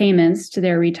make payments to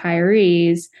their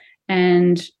retirees.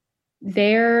 And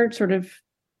they're sort of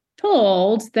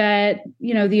told that,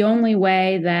 the only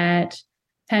way that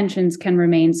pensions can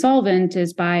remain solvent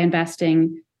is by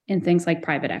investing in things like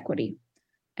private equity.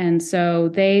 And so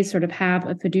they sort of have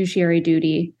a fiduciary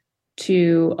duty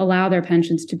to allow their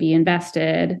pensions to be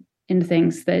invested in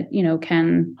things that,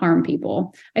 can harm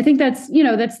people. I think that's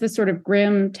the sort of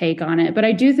grim take on it. But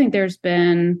I do think there's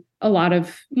been a lot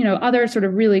of, other sort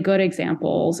of really good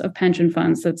examples of pension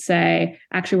funds that say,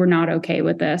 actually, we're not okay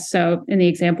with this. So in the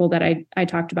example that I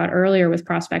talked about earlier with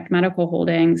Prospect Medical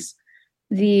Holdings,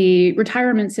 the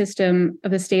retirement system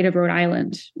of the state of Rhode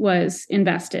Island was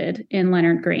invested in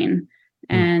Leonard Green.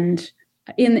 And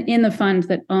in the fund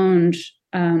that owned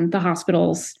the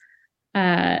hospitals,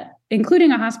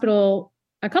 including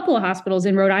a couple of hospitals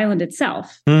in Rhode Island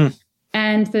itself.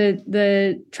 And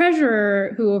the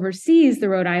treasurer who oversees the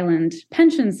Rhode Island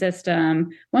pension system,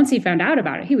 once he found out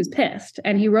about it, he was pissed.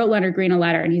 And he wrote Leonard Green a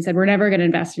letter and he said, we're never going to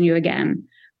invest in you again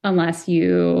unless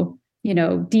you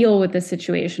deal with this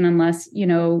situation, unless,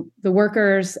 the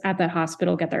workers at that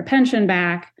hospital get their pension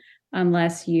back,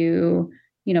 unless you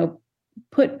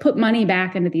put money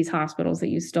back into these hospitals that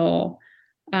you stole.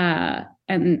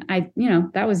 And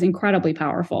that was incredibly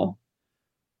powerful.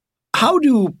 How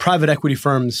do private equity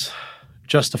firms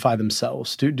justify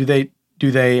themselves? Do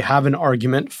they have an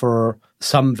argument for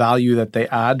some value that they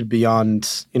add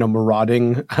beyond,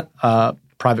 marauding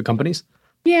private companies?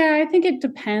 Yeah, I think it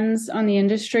depends on the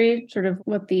industry, sort of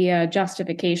what the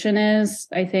justification is.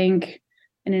 I think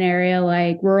in an area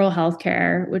like rural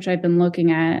healthcare, which I've been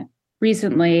looking at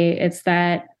recently, it's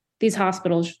that these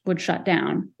hospitals would shut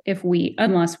down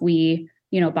unless we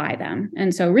buy them.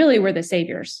 And so really we're the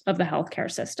saviors of the healthcare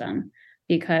system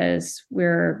because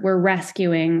we're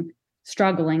rescuing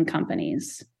struggling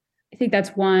companies. I think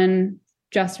that's one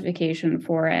justification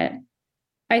for it.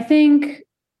 I think,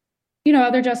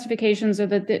 other justifications are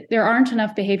that there aren't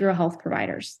enough behavioral health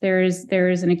providers. There is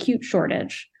an acute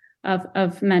shortage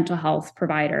of mental health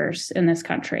providers in this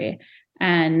country.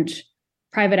 And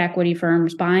private equity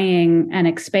firms buying and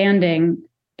expanding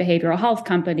behavioral health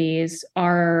companies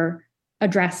are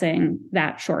addressing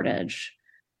that shortage.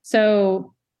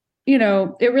 So,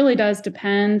 it really does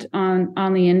depend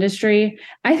on the industry.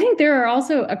 I think there are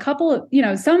also a couple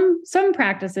of, some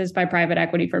practices by private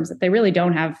equity firms that they really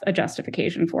don't have a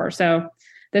justification for. So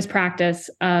this practice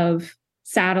of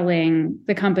saddling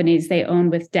the companies they own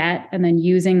with debt and then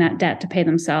using that debt to pay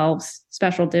themselves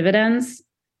special dividends.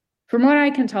 From what I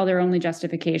can tell, their only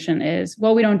justification is,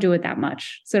 well, we don't do it that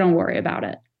much, so don't worry about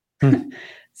it.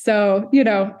 So,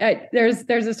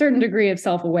 there's a certain degree of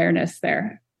self-awareness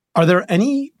there. Are there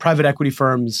any private equity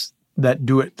firms that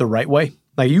do it the right way?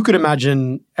 Like you could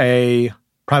imagine a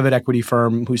private equity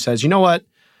firm who says, you know what,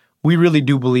 we really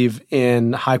do believe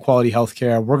in high quality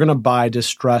healthcare. We're going to buy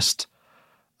distressed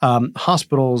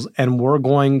hospitals and we're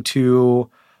going to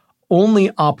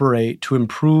only operate to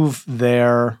improve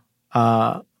their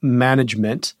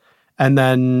management and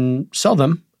then sell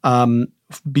them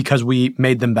because we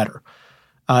made them better.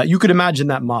 You could imagine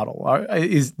that model.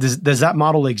 Does that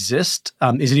model exist?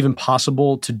 Is it even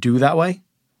possible to do that way?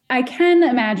 I can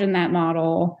imagine that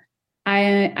model.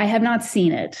 I have not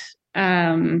seen it.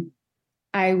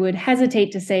 I would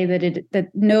hesitate to say that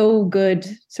no good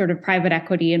sort of private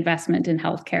equity investment in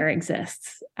healthcare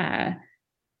exists. I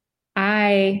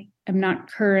am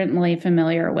not currently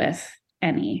familiar with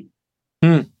any.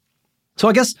 So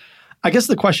I guess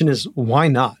the question is, why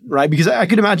not, right? Because I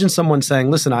could imagine someone saying,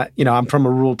 listen, I'm from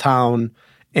a rural town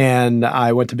and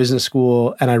I went to business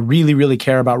school and I really, really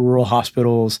care about rural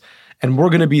hospitals. And we're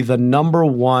going to be the number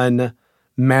one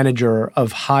manager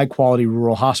of high quality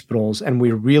rural hospitals. And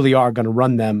we really are going to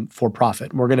run them for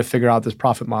profit. We're going to figure out this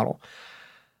profit model.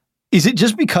 Is it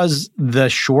just because the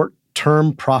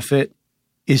short-term profit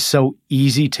is so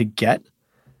easy to get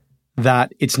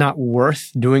that it's not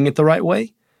worth doing it the right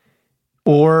way?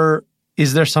 Or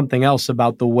is there something else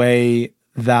about the way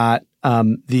that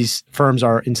these firms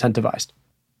are incentivized?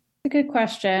 A good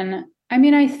question. I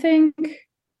mean, I think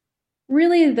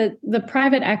really the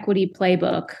private equity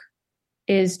playbook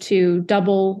is to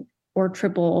double or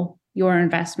triple your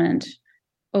investment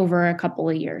over a couple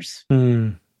of years.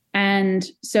 And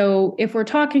so if we're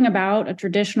talking about a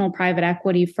traditional private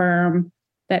equity firm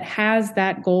that has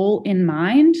that goal in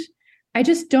mind, I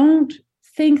just don't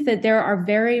think that there are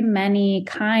very many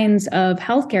kinds of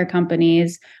healthcare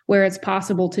companies where it's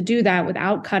possible to do that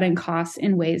without cutting costs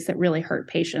in ways that really hurt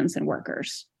patients and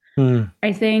workers.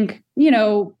 I think,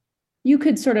 you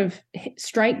could sort of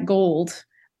strike gold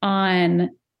on,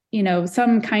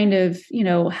 some kind of,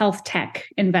 health tech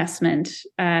investment,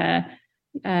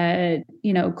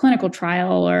 clinical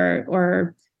trial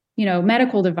or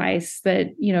medical device that,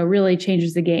 really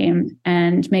changes the game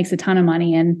and makes a ton of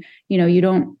money. And, you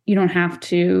don't have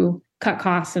to cut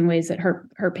costs in ways that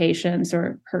hurt patients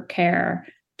or hurt care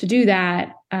to do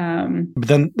that. But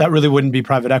then that really wouldn't be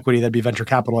private equity. That'd be venture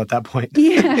capital at that point.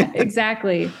 Yeah,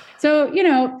 exactly. So,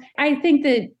 I think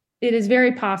that it is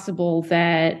very possible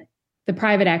that the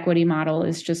private equity model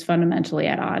is just fundamentally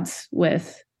at odds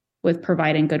with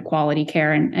providing good quality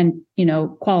care and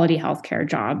quality healthcare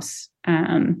jobs.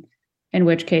 In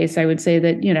which case I would say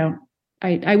that,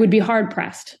 I would be hard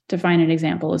pressed to find an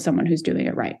example of someone who's doing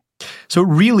it right. So it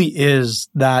really is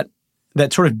that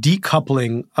sort of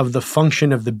decoupling of the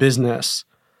function of the business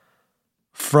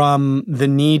from the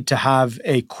need to have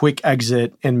a quick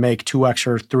exit and make 2x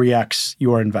or 3x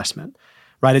your investment,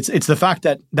 right? It's the fact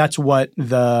that that's what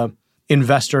the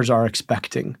investors are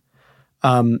expecting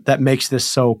that makes this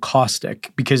so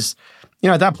caustic. Because,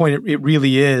 at that point, it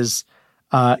really is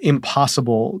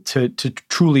impossible to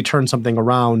truly turn something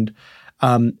around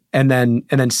and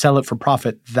then sell it for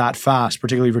profit that fast,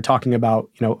 particularly if you're talking about,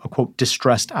 a quote,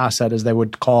 distressed asset, as they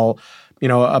would call,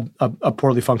 a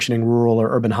poorly functioning rural or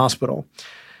urban hospital.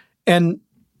 And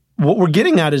what we're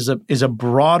getting at is a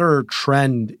broader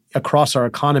trend across our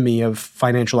economy of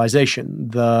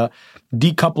financialization, the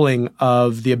decoupling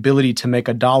of the ability to make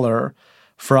a dollar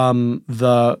from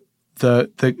the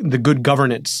good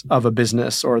governance of a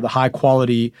business or the high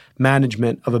quality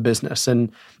management of a business.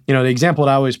 And, the example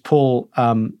that I always pull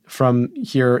from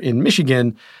here in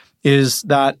Michigan is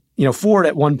that, Ford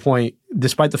at one point,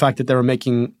 despite the fact that they were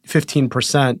making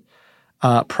 15%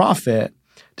 profit,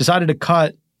 decided to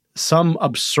cut some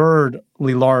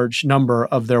absurdly large number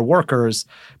of their workers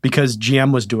because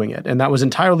GM was doing it. And that was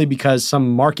entirely because some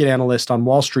market analyst on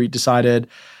Wall Street decided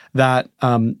that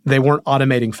they weren't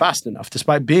automating fast enough,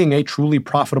 despite being a truly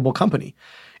profitable company.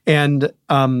 And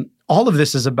all of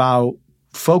this is about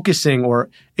focusing, or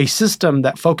a system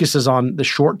that focuses on the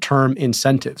short-term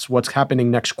incentives, what's happening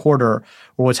next quarter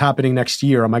or what's happening next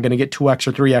year. Am I going to get 2x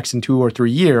or 3x in 2 or 3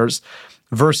 years?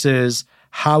 Versus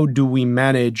how do we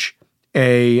manage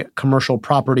a commercial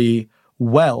property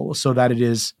well so that it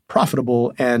is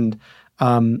profitable and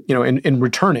in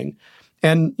returning.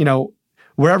 And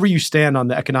wherever you stand on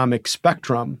the economic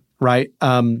spectrum, right?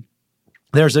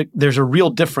 There's a real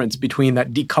difference between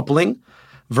that decoupling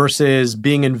versus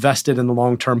being invested in the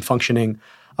long-term functioning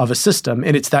of a system.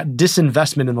 And it's that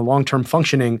disinvestment in the long-term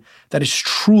functioning that is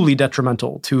truly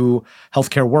detrimental to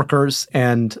healthcare workers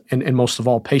and most of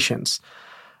all patients.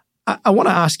 I want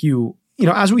to ask you,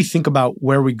 as we think about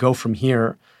where we go from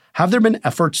here, have there been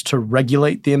efforts to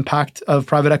regulate the impact of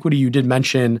private equity? You did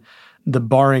mention the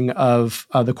barring of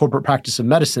the corporate practice of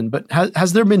medicine, but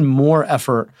has there been more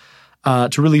effort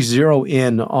to really zero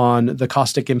in on the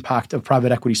caustic impact of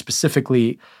private equity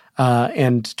specifically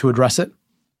and to address it?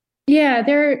 Yeah,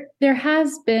 there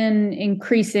has been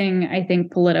increasing, I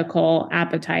think, political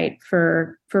appetite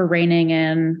for reining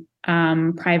in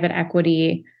private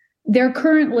equity. There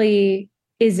currently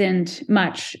isn't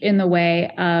much in the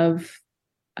way of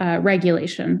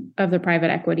regulation of the private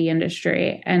equity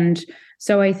industry. And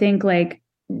so I think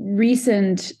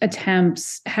recent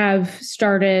attempts have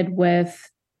started with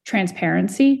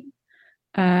transparency.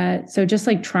 So just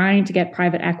trying to get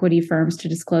private equity firms to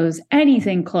disclose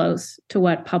anything close to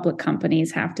what public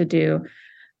companies have to do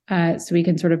so we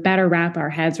can sort of better wrap our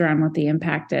heads around what the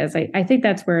impact is. I think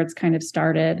that's where it's kind of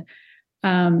started.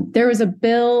 There was a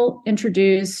bill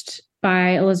introduced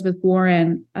by Elizabeth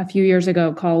Warren a few years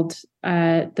ago called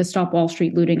the Stop Wall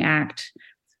Street Looting Act,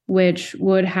 which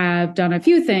would have done a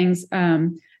few things. I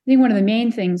think one of the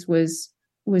main things was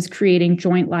creating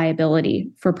joint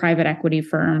liability for private equity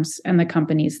firms and the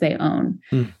companies they own.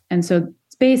 And so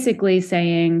it's basically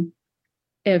saying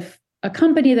if a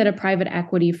company that a private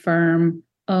equity firm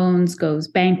owns goes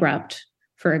bankrupt,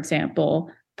 for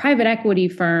example, private equity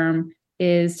firm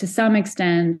is to some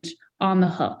extent on the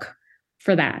hook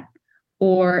for that.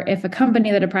 Or if a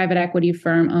company that a private equity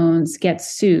firm owns gets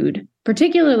sued,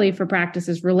 particularly for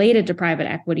practices related to private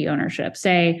equity ownership,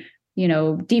 say,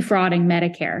 defrauding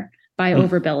Medicare by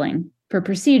overbilling for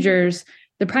procedures,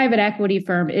 the private equity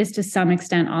firm is to some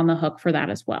extent on the hook for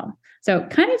that as well. So it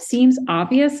kind of seems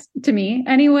obvious to me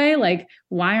anyway,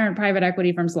 why aren't private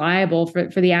equity firms liable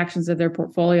for the actions of their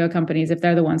portfolio companies if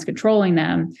they're the ones controlling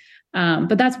them?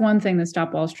 But that's one thing the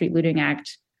Stop Wall Street Looting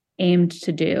Act aimed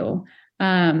to do.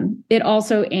 It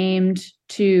also aimed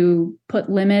to put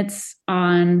limits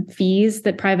on fees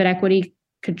that private equity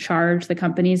could charge the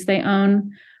companies they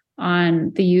own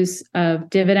on the use of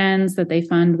dividends that they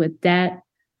fund with debt.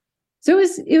 So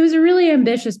it was a really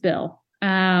ambitious bill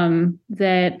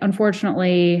that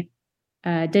unfortunately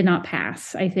did not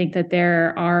pass. I think that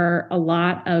there are a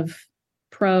lot of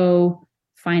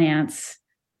pro-finance,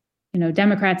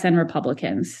 Democrats and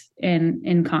Republicans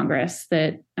in Congress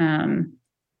that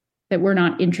were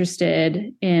not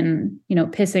interested in,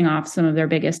 pissing off some of their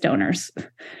biggest donors.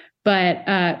 But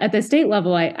at the state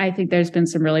level, I think there's been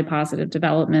some really positive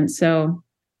developments. So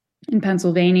in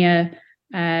Pennsylvania,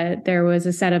 there was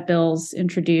a set of bills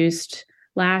introduced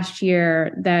last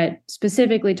year that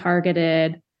specifically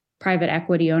targeted private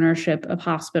equity ownership of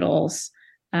hospitals,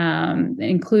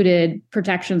 included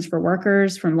protections for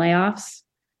workers from layoffs,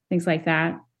 things like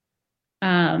that.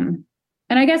 And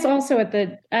I guess also at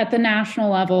the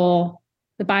national level,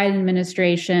 the Biden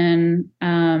administration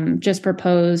just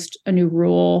proposed a new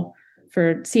rule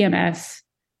for CMS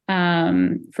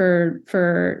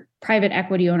for private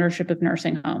equity ownership of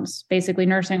nursing homes. Basically,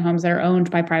 nursing homes that are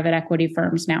owned by private equity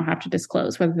firms now have to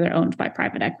disclose whether they're owned by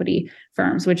private equity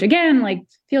firms, which again,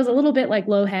 feels a little bit like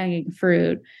low-hanging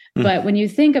fruit. But when you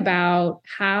think about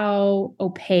how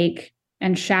opaque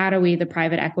and shadowy the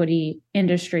private equity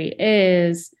industry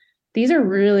is, these are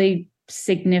really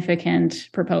significant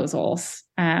proposals.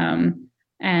 And,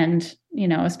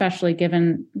 especially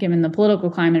given the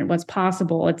political climate, what's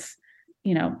possible, it's,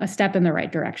 a step in the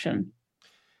right direction.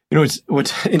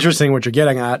 What's interesting, what you're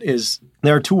getting at is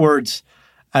there are two words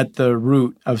at the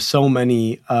root of so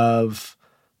many of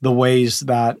the ways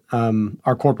that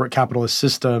our corporate capitalist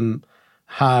system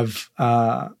have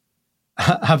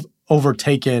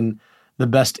overtaken the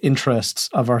best interests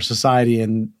of our society,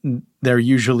 and they're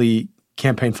usually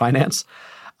campaign finance.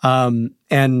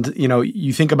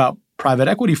 You think about private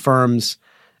equity firms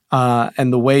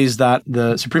and the ways that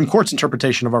the Supreme Court's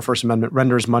interpretation of our First Amendment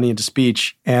renders money into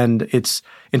speech, and its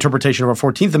interpretation of our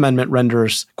 14th Amendment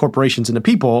renders corporations into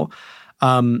people,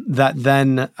 that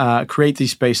then create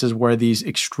these spaces where these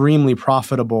extremely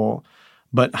profitable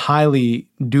but highly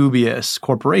dubious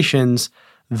corporations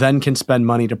then can spend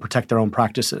money to protect their own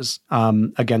practices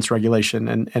against regulation.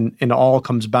 And it all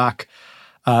comes back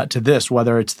to this,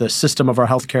 whether it's the system of our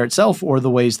healthcare itself or the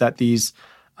ways that these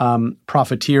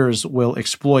profiteers will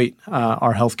exploit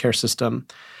our healthcare system.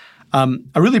 I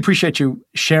really appreciate you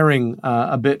sharing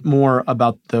a bit more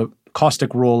about the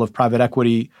caustic role of private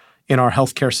equity in our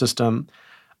healthcare system.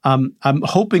 I'm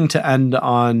hoping to end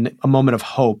on a moment of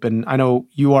hope. And I know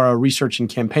you are a research and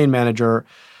campaign manager,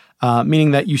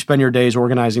 meaning that you spend your days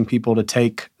organizing people to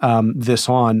take this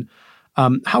on.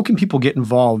 How can people get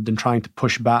involved in trying to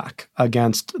push back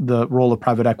against the role of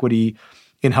private equity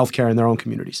in healthcare in their own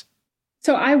communities?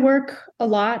 So I work a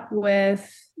lot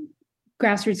with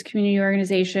grassroots community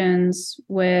organizations,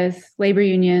 with labor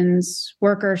unions,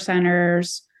 worker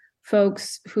centers,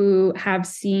 folks who have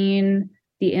seen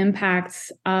the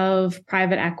impacts of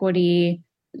private equity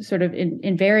sort of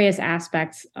in various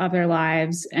aspects of their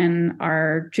lives and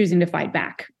are choosing to fight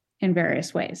back in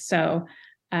various ways. So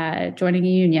joining a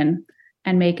union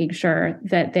and making sure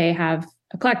that they have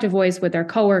a collective voice with their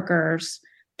coworkers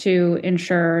to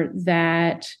ensure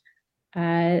that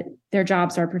their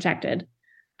jobs are protected.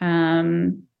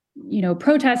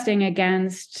 Protesting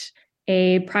against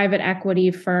a private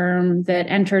equity firm that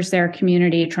enters their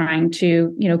community trying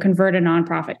to, convert a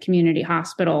nonprofit community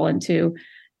hospital into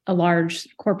a large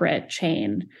corporate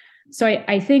chain. So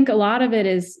I think a lot of it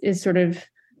is sort of,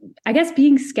 I guess,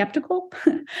 being skeptical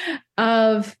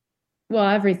of,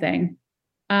 everything.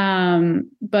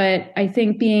 But I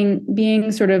think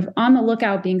being sort of on the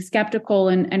lookout, being skeptical,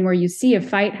 and where you see a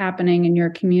fight happening in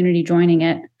your community, joining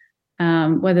it,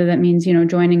 whether that means,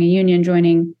 joining a union,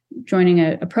 joining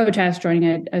a protest,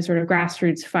 joining a sort of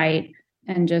grassroots fight,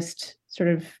 and just sort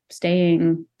of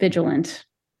staying vigilant.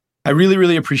 I really,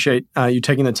 really appreciate you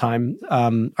taking the time.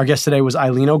 Our guest today was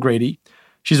Eileen O'Grady.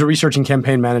 She's a research and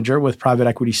campaign manager with Private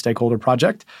Equity Stakeholder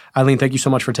Project. Eileen, thank you so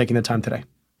much for taking the time today.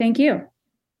 Thank you.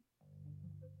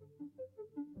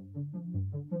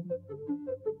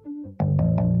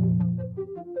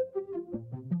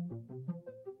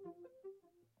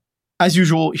 As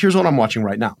usual, here's what I'm watching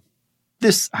right now.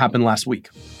 This happened last week.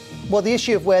 Well, the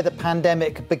issue of where the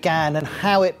pandemic began and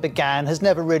how it began has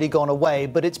never really gone away,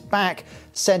 but it's back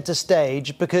center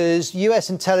stage because US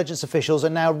intelligence officials are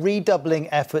now redoubling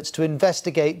efforts to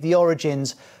investigate the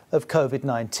origins of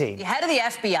COVID-19. The head of the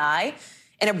FBI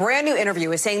in a brand new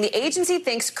interview is saying the agency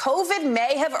thinks COVID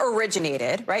may have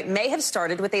originated, right, may have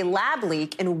started with a lab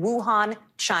leak in Wuhan,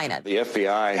 China. The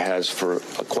FBI has for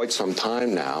quite some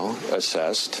time now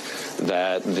assessed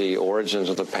that the origins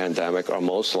of the pandemic are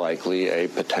most likely a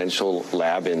potential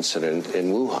lab incident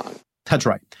in Wuhan. That's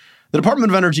right. The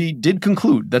Department of Energy did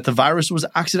conclude that the virus was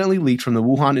accidentally leaked from the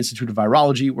Wuhan Institute of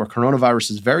Virology, where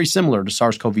coronaviruses very similar to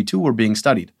SARS-CoV-2 were being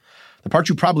studied. The part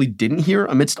you probably didn't hear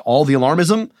amidst all the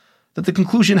alarmism, that the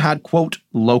conclusion had, quote,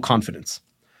 low confidence.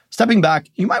 Stepping back,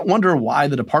 you might wonder why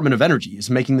the Department of Energy is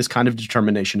making this kind of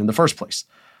determination in the first place.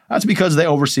 That's because they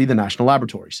oversee the national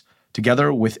laboratories.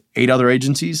 Together with 8 other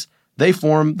agencies, they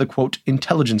form the, quote,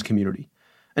 intelligence community.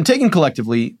 And taken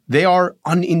collectively, they are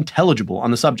unintelligible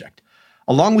on the subject.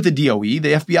 Along with the DOE,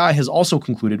 the FBI has also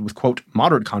concluded with, quote,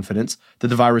 moderate confidence that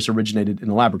the virus originated in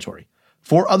the laboratory.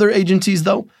 4 other agencies,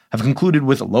 though, have concluded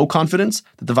with low confidence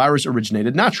that the virus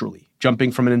originated naturally,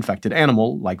 jumping from an infected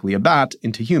animal, likely a bat,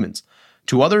 into humans.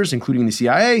 2 others, including the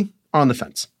CIA, are on the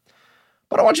fence.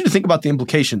 But I want you to think about the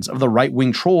implications of the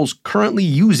right-wing trolls currently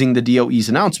using the DOE's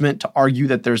announcement to argue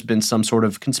that there's been some sort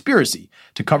of conspiracy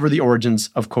to cover the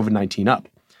origins of COVID-19 up.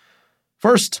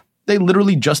 First, they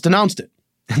literally just announced it.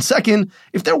 And second,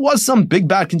 if there was some big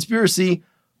bad conspiracy,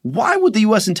 why would the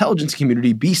U.S. intelligence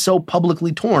community be so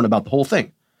publicly torn about the whole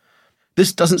thing?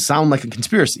 This doesn't sound like a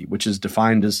conspiracy, which is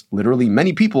defined as literally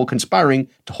many people conspiring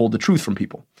to hold the truth from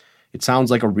people. It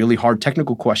sounds like a really hard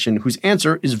technical question whose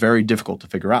answer is very difficult to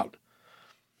figure out.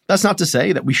 That's not to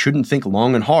say that we shouldn't think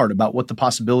long and hard about what the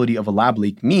possibility of a lab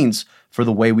leak means for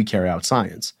the way we carry out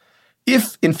science.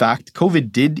 If, in fact,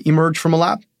 COVID did emerge from a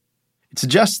lab, it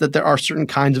suggests that there are certain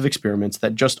kinds of experiments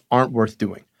that just aren't worth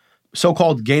doing.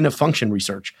 So-called gain-of-function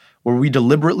research, where we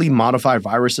deliberately modify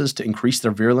viruses to increase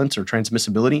their virulence or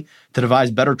transmissibility to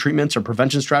devise better treatments or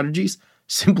prevention strategies,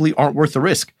 simply aren't worth the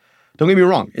risk. Don't get me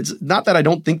wrong, it's not that I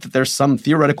don't think that there's some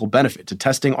theoretical benefit to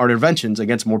testing our interventions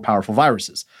against more powerful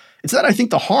viruses. It's that I think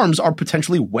the harms are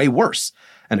potentially way worse.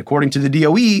 And according to the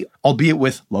DOE, albeit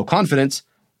with low confidence,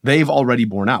 they've already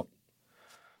borne out.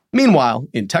 Meanwhile,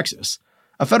 in Texas,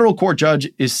 a federal court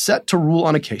judge is set to rule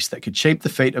on a case that could shape the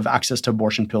fate of access to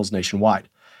abortion pills nationwide.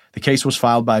 The case was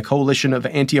filed by a coalition of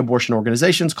anti-abortion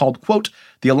organizations called, quote,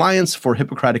 the Alliance for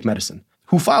Hippocratic Medicine,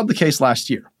 who filed the case last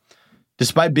year.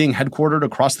 Despite being headquartered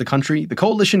across the country, the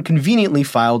coalition conveniently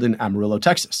filed in Amarillo,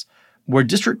 Texas, where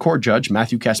District Court Judge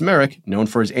Matthew Kacsmaryk, known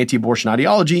for his anti-abortion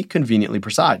ideology, conveniently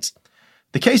presides.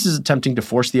 The case is attempting to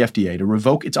force the FDA to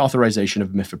revoke its authorization of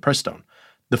mifepristone,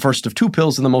 the first of 2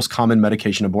 pills in the most common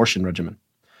medication abortion regimen.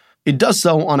 It does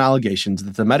so on allegations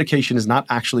that the medication is not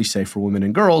actually safe for women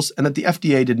and girls and that the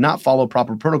FDA did not follow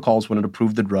proper protocols when it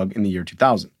approved the drug in the year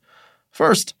 2000.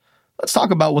 First, let's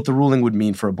talk about what the ruling would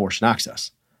mean for abortion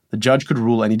access. The judge could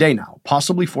rule any day now,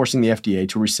 possibly forcing the FDA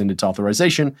to rescind its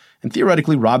authorization and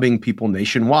theoretically robbing people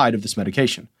nationwide of this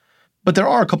medication. But there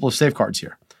are a couple of safeguards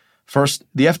here. First,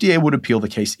 the FDA would appeal the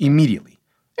case immediately,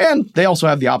 and they also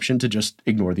have the option to just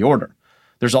ignore the order.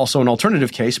 There's also an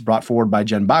alternative case brought forward by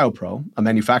GenBioPro, a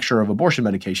manufacturer of abortion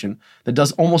medication, that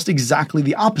does almost exactly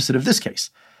the opposite of this case.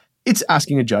 It's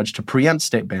asking a judge to preempt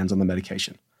state bans on the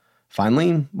medication.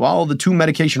 Finally, while the 2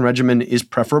 medication regimen is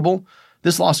preferable,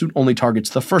 this lawsuit only targets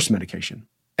the first medication,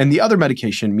 and the other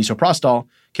medication, misoprostol,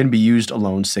 can be used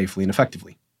alone safely and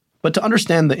effectively. But to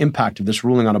understand the impact of this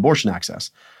ruling on abortion access,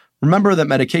 remember that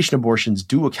medication abortions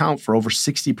do account for over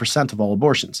 60% of all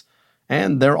abortions.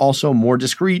 And they're also more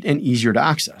discreet and easier to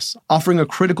access, offering a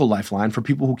critical lifeline for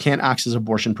people who can't access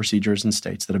abortion procedures in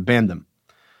states that have banned them.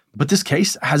 But this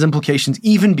case has implications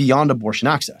even beyond abortion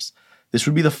access. This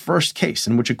would be the first case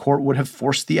in which a court would have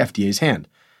forced the FDA's hand,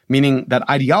 meaning that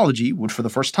ideology would, for the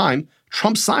first time,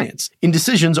 trump science in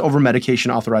decisions over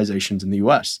medication authorizations in the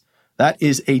U.S. That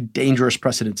is a dangerous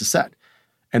precedent to set,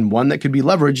 and one that could be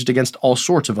leveraged against all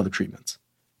sorts of other treatments.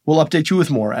 We'll update you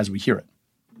with more as we hear it.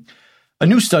 A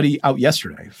new study out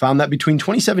yesterday found that between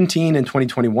 2017 and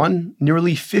 2021,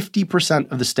 nearly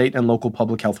 50% of the state and local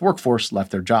public health workforce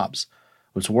left their jobs.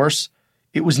 What's worse,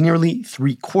 it was nearly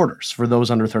 3/4 for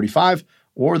those under 35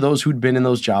 or those who'd been in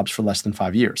those jobs for less than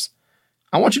 5 years.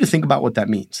 I want you to think about what that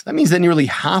means. That means that nearly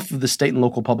half of the state and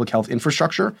local public health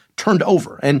infrastructure turned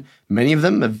over, and many of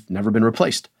them have never been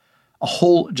replaced. A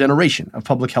whole generation of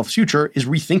public health's future is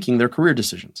rethinking their career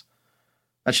decisions.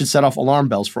 That should set off alarm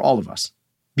bells for all of us.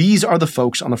 These are the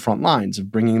folks on the front lines of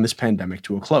bringing this pandemic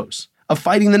to a close, of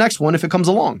fighting the next one if it comes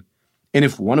along. And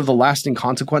if one of the lasting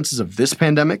consequences of this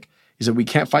pandemic is that we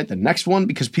can't fight the next one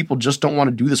because people just don't want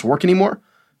to do this work anymore,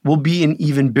 we'll be in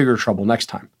even bigger trouble next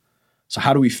time. So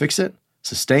how do we fix it?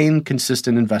 Sustain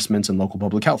consistent investments in local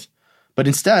public health. But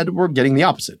instead, we're getting the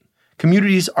opposite.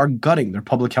 communities are gutting their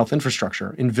public health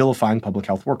infrastructure in vilifying public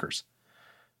health workers.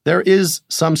 There is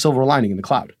some silver lining in the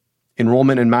cloud.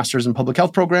 Enrollment in master's in public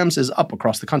health programs is up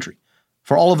across the country.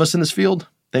 For all of us in this field,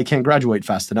 they can't graduate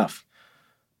fast enough.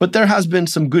 But there has been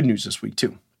some good news this week,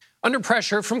 too. Under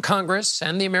pressure from Congress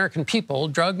and the American people,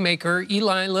 drug maker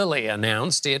Eli Lilly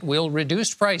announced it will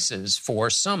reduce prices for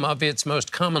some of its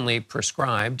most commonly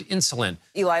prescribed insulin.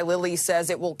 Eli Lilly says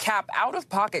it will cap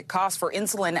out-of-pocket costs for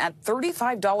insulin at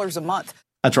 $35 a month.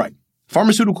 That's right.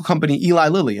 Pharmaceutical company Eli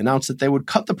Lilly announced that they would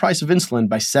cut the price of insulin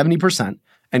by 70%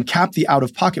 and cap the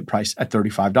out-of-pocket price at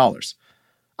 $35.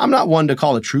 I'm not one to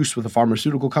call a truce with a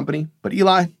pharmaceutical company, but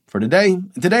Eli, for today,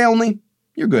 and today only,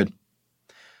 you're good.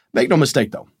 Make no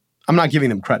mistake, though. I'm not giving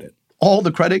them credit. All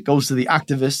the credit goes to the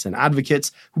activists and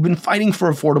advocates who've been fighting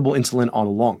for affordable insulin all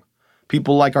along.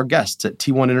 People like our guests at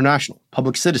T1 International,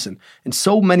 Public Citizen, and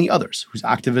so many others whose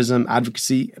activism,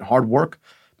 advocacy, and hard work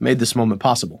made this moment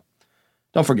possible.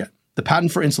 Don't forget, the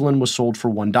patent for insulin was sold for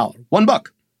 $1. $1.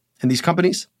 And these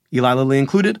companies, Eli Lilly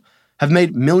included, have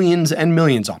made millions and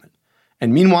millions on it.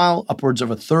 And meanwhile, upwards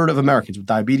of a third of Americans with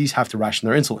diabetes have to ration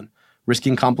their insulin,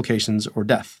 risking complications or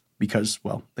death because,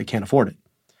 well, they can't afford it.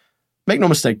 Make no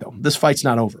mistake, though, this fight's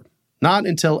not over. Not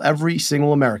until every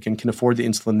single American can afford the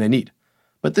insulin they need.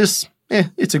 But this,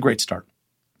 it's a great start.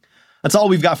 That's all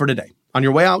we've got for today. On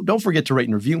your way out, don't forget to rate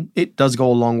and review. It does go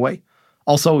a long way.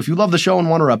 Also, if you love the show and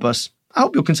want to rep us, I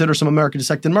hope you'll consider some America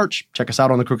Dissected merch. Check us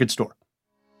out on the Crooked Store.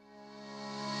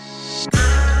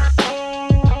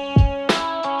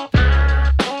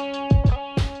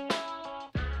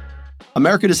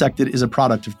 America Dissected is a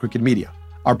product of Crooked Media.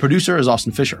 Our producer is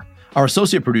Austin Fisher. Our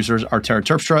associate producers are Tara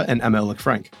Terpstra and Emma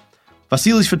Illich-Frank.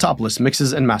 Vasilis Fotopoulos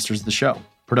mixes and masters the show.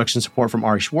 Production support from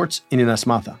Ari Schwartz and Ines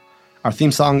Mata. Our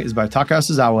theme song is by Taka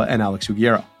Asuzawa and Alex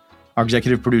Uguiero. Our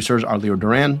executive producers are Leo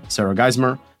Duran, Sarah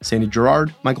Geismer, Sandy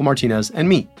Gerard, Michael Martinez, and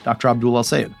me, Dr. Abdul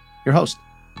El-Sayed, your host.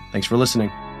 Thanks for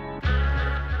listening.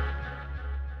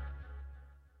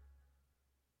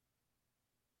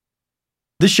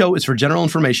 This show is for general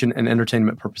information and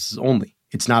entertainment purposes only.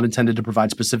 It's not intended to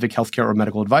provide specific healthcare or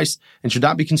medical advice and should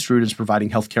not be construed as providing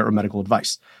healthcare or medical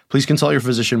advice. Please consult your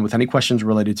physician with any questions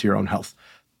related to your own health.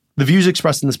 The views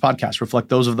expressed in this podcast reflect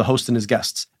those of the host and his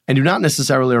guests and do not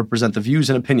necessarily represent the views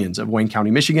and opinions of Wayne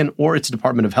County, Michigan, or its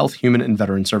Department of Health, Human and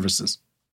Veteran Services.